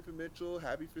 Happy for Mitchell,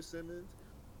 happy for Simmons.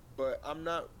 But I'm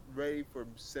not ready for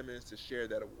Simmons to share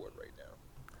that award right now.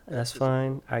 That's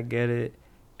fine. I get it.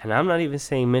 And I'm not even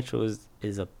saying Mitchell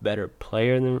is a better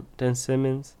player than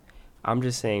Simmons. I'm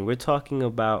just saying we're talking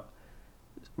about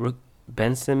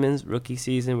Ben Simmons' rookie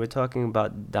season. We're talking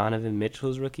about Donovan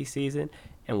Mitchell's rookie season.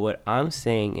 And what I'm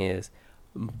saying is,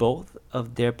 both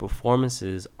of their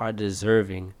performances are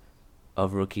deserving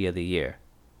of Rookie of the Year.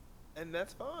 And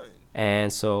that's fine.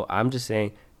 And so I'm just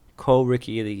saying,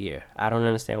 co-Rookie of the Year. I don't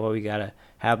understand why we gotta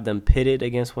have them pitted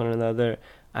against one another.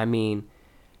 I mean,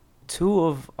 two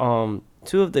of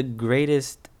the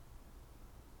greatest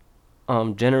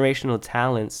generational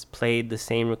talents played the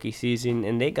same rookie season,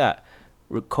 and they got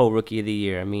co-Rookie of the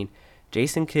Year. I mean,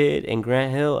 Jason Kidd and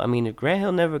Grant Hill. I mean, if Grant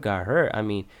Hill never got hurt, I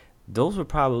mean, those were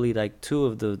probably like two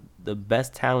of the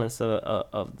best talents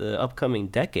of the upcoming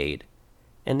decade,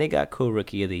 and they got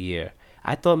co-Rookie of the Year.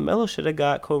 I thought Melo should have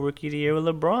got co-Rookie of the Year with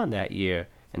LeBron that year,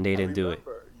 and they didn't do it.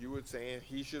 You were saying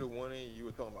he should have won it. You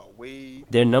were talking about Wade.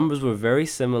 Their numbers were very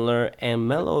similar, and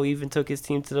Melo even took his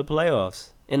team to the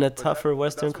playoffs in a tougher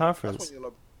Western Conference. That's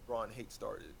when LeBron hate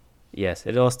started. Yes,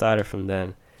 it all started from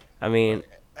then. I mean,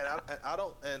 and I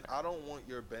don't want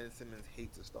your Ben Simmons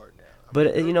hate to start now.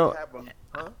 But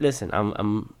listen,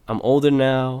 I'm older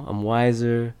now. I'm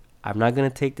wiser. I'm not gonna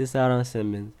take this out on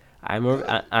Simmons.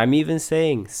 I'm even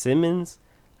saying Simmons.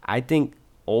 I think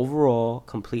overall,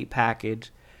 complete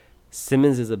package,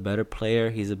 Simmons is a better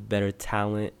player. He's a better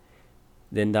talent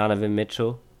than Donovan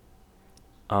Mitchell.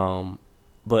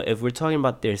 But if we're talking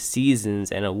about their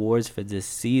seasons and awards for this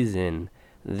season,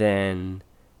 then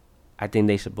I think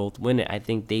they should both win it. I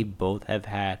think they both have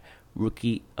had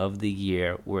Rookie of the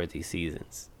Year worthy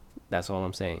seasons. That's all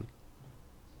I'm saying.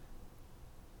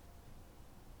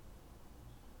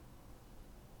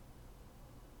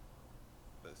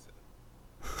 Listen.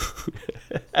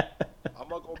 I'm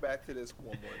gonna go back to this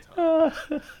one more time.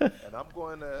 And I'm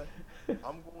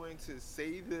going to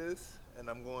say this, and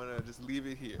I'm going to just leave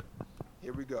it here.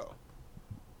 Here we go.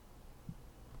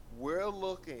 We're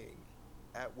looking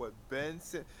at what Ben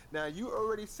said. Now, you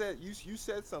already said, you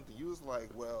said something. You was like,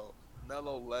 well,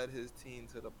 Melo led his team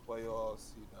to the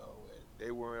playoffs, and they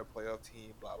weren't a playoff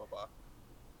team, blah, blah, blah.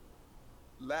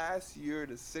 Last year,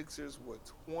 the Sixers were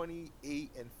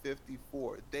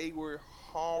 28-54. They were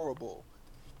horrible.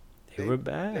 They were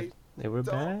bad. They were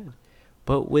bad.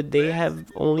 But would they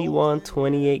have only won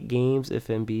 28 games if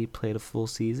Embiid played a full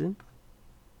season?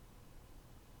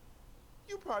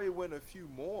 You probably win a few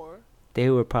more. They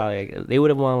would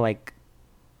have won like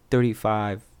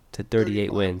 35 to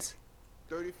 38 wins.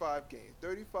 35 games.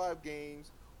 35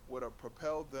 games would have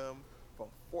propelled them from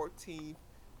 14th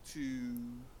to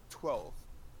 12th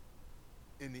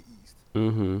in the East.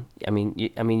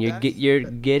 You're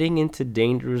getting into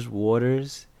dangerous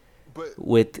waters,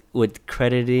 with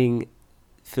crediting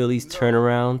Philly's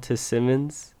turnaround to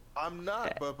Simmons. I'm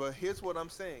not, but here's what I'm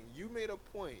saying. You made a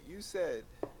point. You said,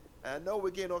 and I know we're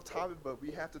getting off topic, but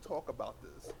we have to talk about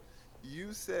this.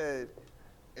 You said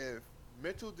if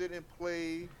Mitchell didn't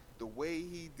play the way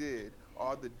he did,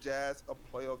 are the Jazz a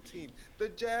playoff team? The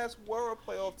Jazz were a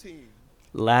playoff team.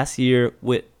 Last year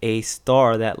with a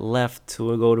star that left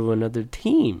to go to another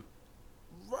team.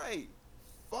 Right.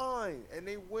 Fine. And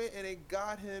they went and they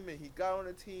got him and he got on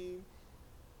the team.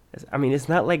 I mean, it's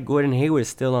not like Gordon Hayward's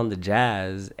still on the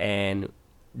Jazz and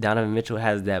Donovan Mitchell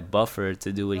has that buffer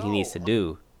to do what he needs to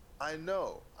do. I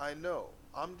know.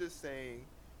 I'm just saying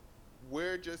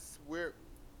we're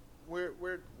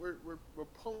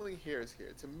pulling hairs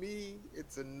here. To me,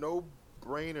 it's a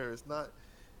no-brainer. It's not.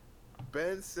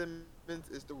 Ben Simmons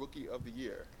is the Rookie of the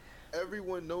Year.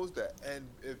 Everyone knows that. And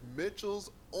if Mitchell's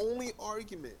only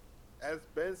argument, as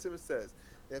Ben Simmons says,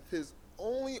 if his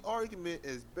only argument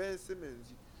is Ben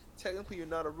Simmons, technically you're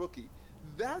not a rookie.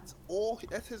 That's all.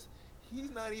 That's his. He's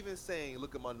not even saying,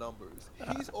 look at my numbers.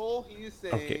 All he's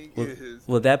saying is...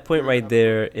 Well, that point right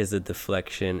there is a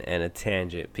deflection and a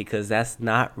tangent because that's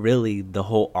not really the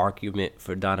whole argument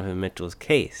for Donovan Mitchell's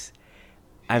case.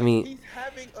 I mean... He's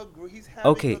having a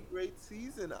great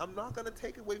season. I'm not going to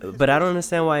take away from his But I don't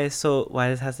understand why this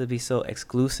has to be so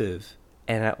exclusive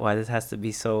and why this has to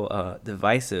be so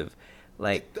divisive.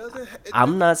 Like,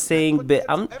 I'm not saying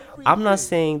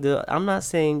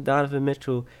Donovan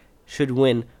Mitchell should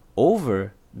win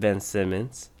over Ben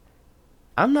Simmons.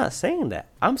 I'm not saying that.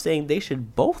 I'm saying they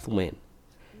should both win.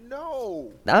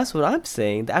 No. That's what I'm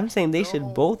saying. I'm saying they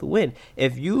should both win.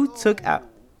 If you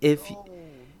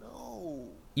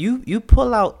you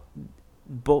pull out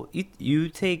both, you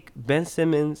take Ben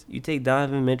Simmons, you take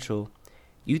Donovan Mitchell,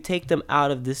 you take them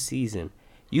out of this season.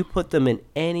 You put them in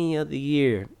any other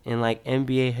year in like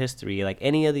NBA history, like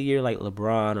any other year like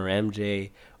LeBron or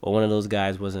MJ or one of those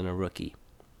guys wasn't a rookie.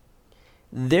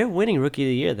 They're winning Rookie of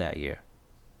the Year that year.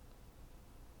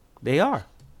 They are.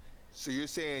 So you're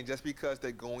saying just because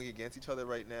they're going against each other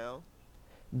right now?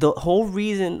 The whole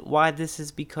reason why this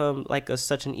has become like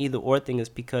such an either-or thing is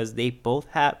because they both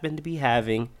happen to be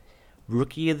having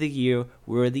Rookie of the Year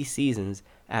worthy seasons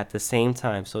at the same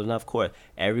time. So now, of course,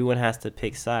 everyone has to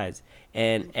pick sides,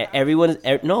 and everyone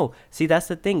is no. See, that's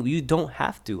the thing. You don't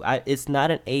have to. It's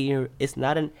not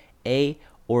an A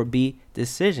or B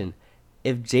decision.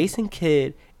 If Jason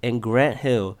Kidd and Grant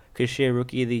Hill could share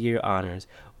Rookie of the Year honors,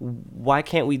 why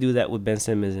can't we do that with Ben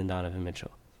Simmons and Donovan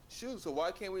Mitchell? Shoot, so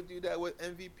why can't we do that with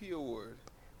MVP award?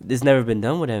 It's never been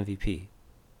done with MVP.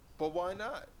 But why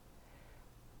not?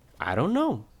 I don't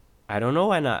know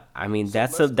why not. I mean, So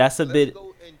that's let's a bit.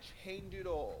 go and change it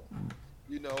all.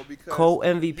 Because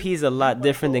Co-MVP is a lot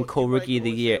different than co-Rookie of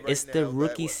the Year. Right, It's the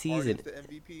rookie Harden's season. the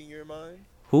MVP in your mind?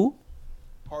 Who?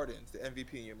 Harden's the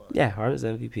MVP in your mind. Yeah, Harden's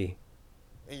MVP.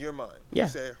 In your mind. Yeah. You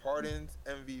said Harden's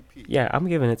MVP. Yeah, I'm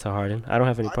giving it to Harden. I don't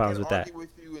have any problems with that. I can argue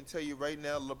with you and tell you right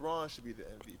now LeBron should be the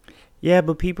MVP. Yeah,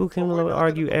 but people can But we're not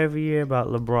argue gonna- every year about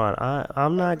LeBron.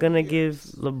 I'm not gonna give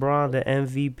LeBron the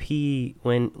MVP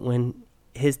when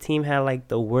his team had like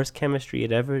the worst chemistry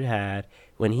it ever had.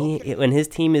 When his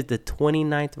team is the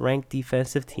 29th ranked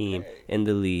defensive team in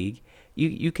the league.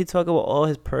 You could talk about all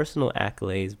his personal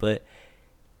accolades, but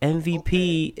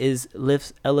MVP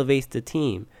elevates the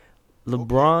team.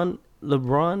 LeBron,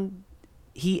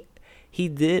 he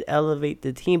did elevate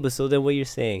the team, but so then what you're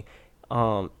saying,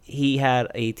 he had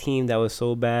a team that was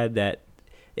so bad that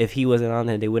if he wasn't on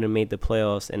there, they wouldn't have made the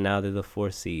playoffs, and now they're the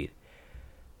 4th seed.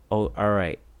 Oh, all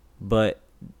right, but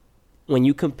when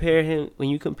you compare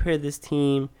this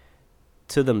team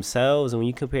to themselves, and when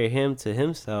you compare him to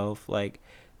himself, like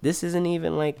this isn't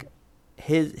even like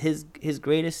his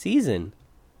greatest season.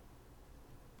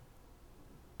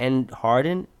 And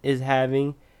Harden is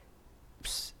having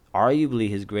arguably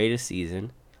his greatest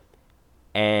season,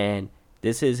 and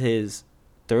this is his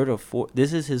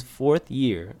fourth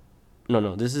year.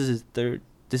 No, this is his third.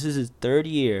 This is his third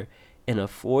year in a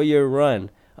 4-year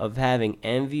run of having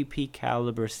MVP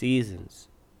caliber seasons,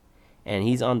 and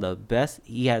he's on the best.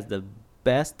 He has the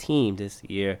best team this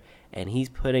year, and he's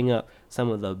putting up some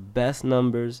of the best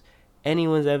numbers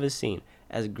anyone's ever seen.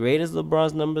 As great as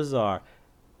LeBron's numbers are,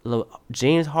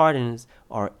 James Harden's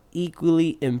are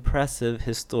equally impressive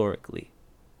historically.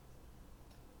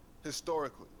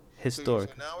 Historically. So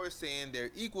now we're saying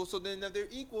they're equal. So then if they're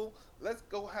equal, let's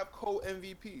go have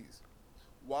co-MVPs.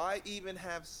 Why even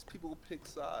have people pick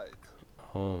sides?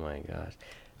 Oh my gosh.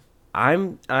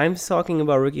 I'm talking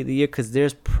about Rookie of the Year because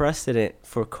there's precedent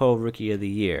for co-Rookie of the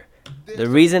Year. The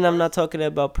reason I'm not talking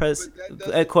about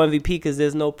co-MVP because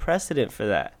there's no precedent for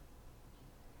that.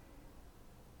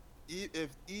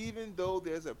 Even though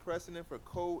there's a precedent for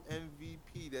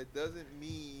co-MVP, that doesn't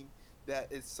mean that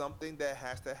it's something that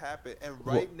has to happen. And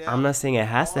now, I'm not saying it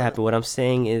has to happen. What I'm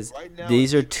saying is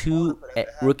these are two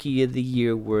Rookie of the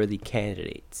Year worthy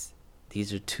candidates.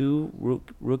 These are two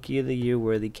Rookie of the Year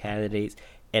worthy candidates,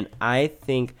 and I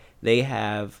think they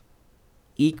have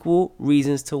equal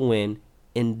reasons to win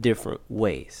in different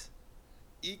ways.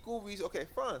 Equal reason. Okay,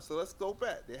 fine. So let's go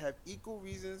back. They have equal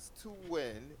reasons to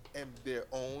win in their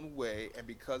own way, and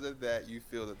because of that, you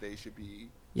feel that they should be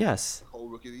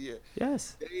co-Rookie of the Year.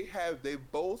 Yes. They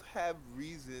both have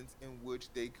reasons in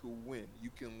which they could win.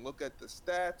 You can look at the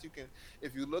stats.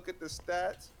 If you look at the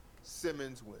stats,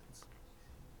 Simmons wins.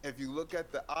 If you look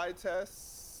at the eye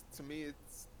tests, to me,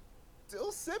 it's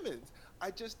still Simmons.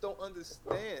 I just don't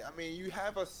understand. I mean, you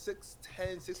have a 6'10",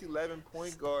 6'11"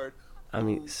 point guard. I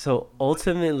mean, so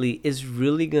ultimately, it's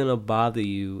really gonna bother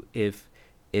you if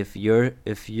your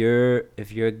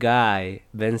guy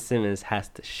Ben Simmons has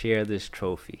to share this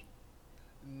trophy.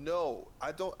 No,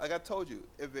 I don't. Like I told you,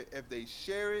 if they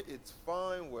share it, it's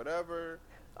fine. Whatever.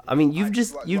 I mean, you've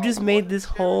just made this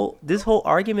whole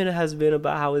argument has been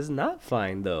about how it's not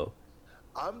fine though.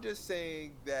 I'm just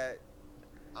saying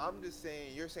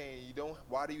you're saying you don't.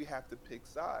 Why do you have to pick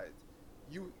sides?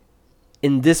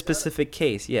 In this specific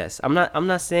case, yes. I'm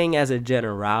not saying as a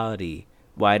generality,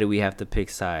 why do we have to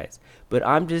pick sides? But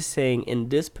I'm just saying in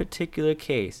this particular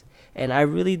case, and I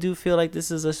really do feel like this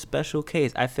is a special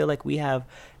case. I feel like we have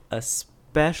a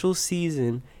special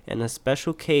season and a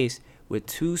special case with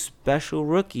two special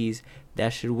rookies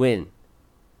that should win.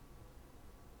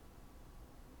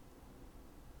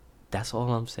 That's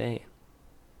all I'm saying.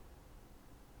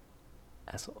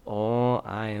 That's all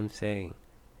I am saying.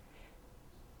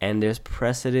 And there's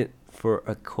precedent for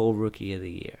a co-Rookie of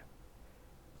the Year.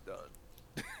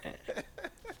 Done.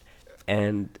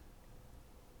 And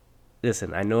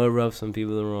listen, I know it rubs some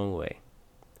people the wrong way.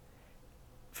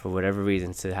 For whatever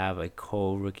reason, to have a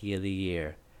co-Rookie of the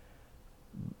Year.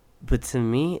 But to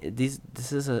me, this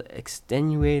is a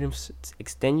extenuating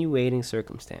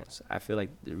circumstance. I feel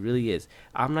like it really is.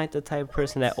 I'm not the type of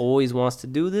person that always wants to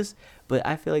do this, but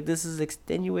I feel like this is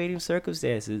extenuating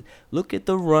circumstances. Look at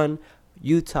the run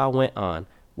Utah went on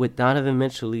with Donovan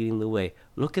Mitchell leading the way.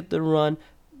 Look at the run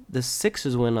the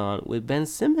Sixers went on with Ben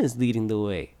Simmons leading the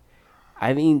way.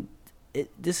 I mean,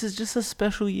 this is just a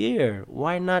special year.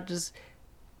 Why not just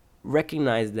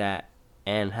recognize that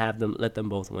and let them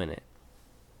both win it?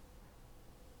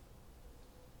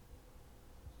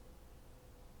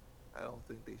 I don't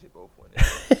think they should both win it.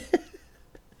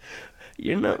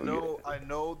 I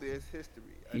know there's history.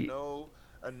 I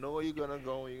know you're gonna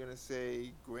go and you're gonna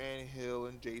say Grant Hill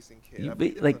and Jason Kidd. I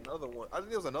think there was another one. I think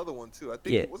there was another one too. I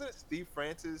think wasn't it Steve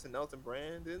Francis and Elton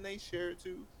Brand? Didn't they share it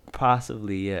too?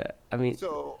 Possibly, yeah. I mean,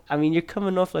 you're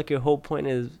coming off like your whole point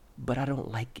is, but I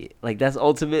don't like it. Like that's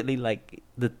ultimately like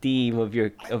the theme of your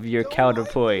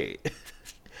counterpoint. Like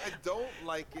I don't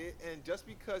like it, and just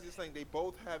because it's like they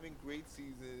both having great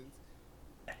seasons.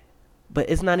 But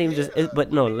it's not even just.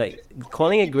 But no, like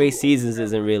calling it great seasons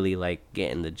isn't really like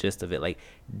getting the gist of it. Like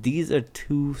these are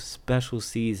two special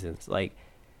seasons. Like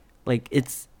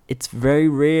it's very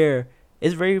rare.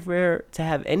 It's very rare to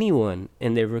have anyone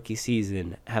in their rookie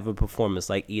season have a performance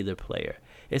like either player.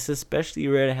 It's especially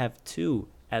rare to have two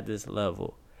at this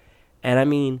level. And I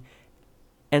mean,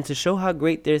 and to show how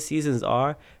great their seasons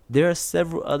are, there are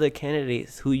several other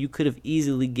candidates who you could have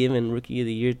easily given Rookie of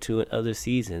the Year to in other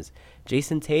seasons.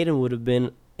 Jason Tatum would have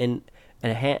been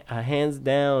a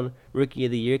hands-down Rookie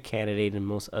of the Year candidate in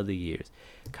most other years.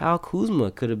 Kyle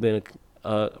Kuzma could have been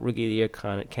a Rookie of the Year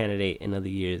candidate in other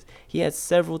years. He had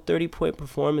several 30-point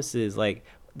performances, like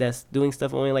that's doing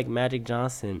stuff only like Magic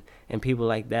Johnson and people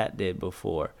like that did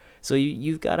before. So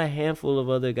you've got a handful of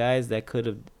other guys that could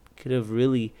have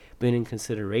really been in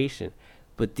consideration.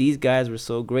 But these guys were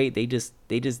so great, they just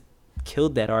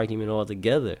killed that argument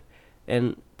altogether.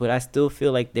 But I still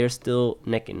feel like they're still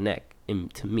neck and neck.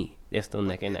 And to me, they're still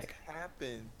neck and neck.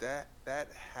 That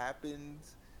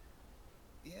happens.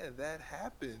 Yeah, that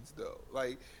happens though.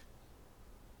 Like,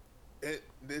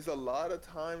 there's a lot of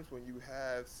times when you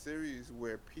have series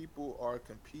where people are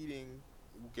competing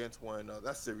against one another.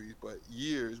 Not series, but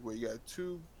years where you got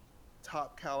two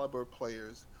top caliber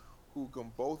players who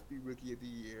can both be Rookie of the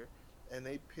Year, and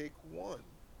they pick one.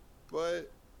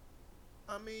 But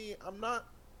I mean,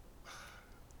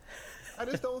 I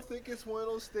just don't think it's one of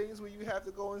those things where you have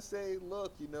to go and say,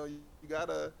 look, you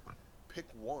gotta pick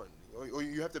one, or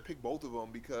you have to pick both of them,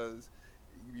 because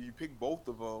you pick both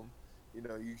of them,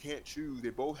 you can't choose. They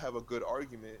both have a good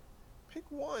argument. Pick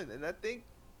one, and I think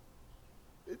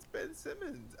it's Ben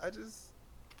Simmons.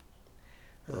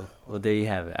 Well, there you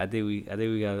have it. I think we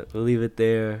we'll leave it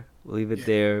there.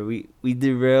 There. We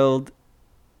derailed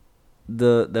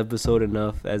the episode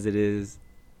enough as it is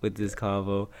with this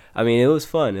convo. I mean, it was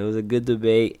fun. It was a good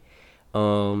debate.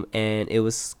 And it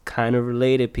was kind of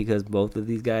related because both of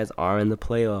these guys are in the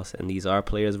playoffs, and these are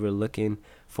players we're looking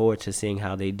forward to seeing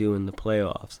how they do in the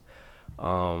playoffs.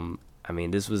 I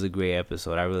mean, this was a great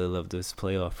episode. I really loved this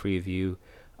playoff preview.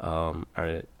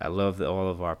 I love all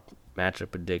of our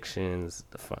matchup predictions,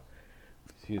 the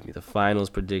finals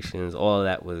predictions. All of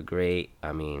that was great.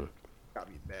 I mean, got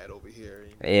me mad over here.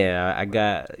 Yeah, I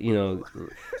got,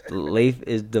 Leif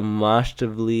is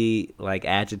demonstrably like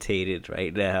agitated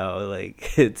right now.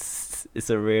 Like it's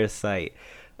a rare sight.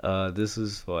 This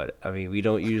was fun. I mean, we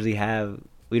don't usually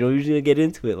get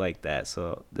into it like that.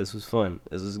 So this was fun.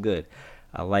 This was good.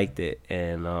 I liked it,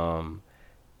 and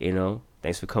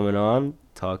thanks for coming on,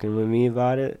 talking with me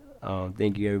about it.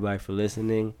 Thank you everybody for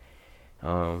listening.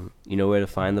 You know where to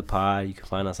find the pod. You can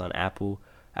find us on Apple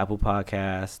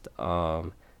Podcast.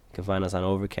 You can find us on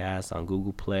Overcast, on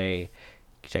Google Play.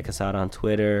 Check us out on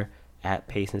Twitter at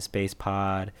Pace and Space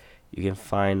Pod. You can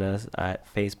find us at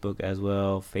Facebook as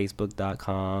well,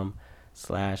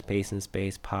 facebook.com/Pace and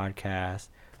Space Podcast.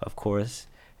 Of course,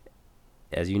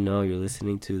 as you know, you're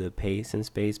listening to the Pace and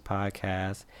Space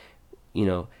Podcast.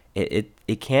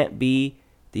 It can't be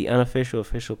the official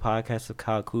podcast of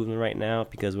Kyle Kuzma right now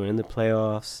because we're in the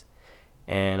playoffs,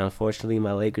 and unfortunately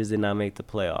my Lakers did not make the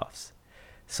playoffs.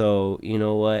 So you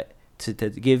know what, to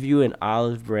give you an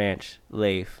olive branch,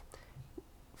 Leif,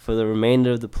 for the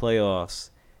remainder of the playoffs,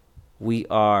 we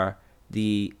are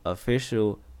the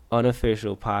unofficial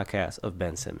podcast of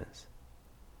Ben Simmons.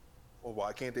 Well,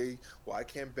 why can't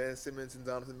Ben Simmons and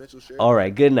Donovan Mitchell share? All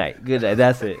right, good night.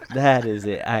 That's it. That is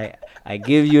it. I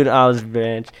give you an olive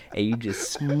branch, and you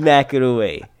just smack it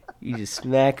away. You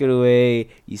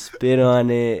spit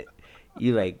on it.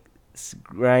 You like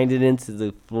grind it into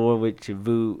the floor with your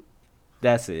boot.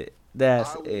 That's it.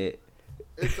 It.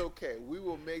 It's okay. We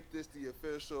will make this the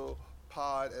official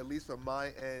pod, at least from my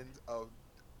end, of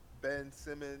Ben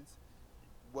Simmons.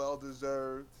 Well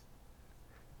deserved.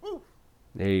 Woo.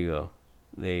 There you go.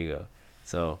 There you go.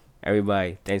 So,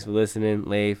 everybody, thanks for listening.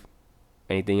 Leif,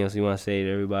 anything else you want to say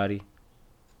to everybody?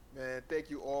 Man, thank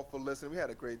you all for listening. We had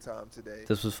a great time today.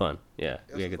 This was fun. Yeah,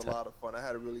 we had a This good was a time. lot of fun. I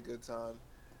had a really good time.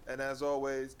 And as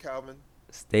always, Calvin.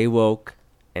 Stay woke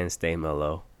and stay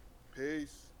mellow.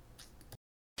 Peace.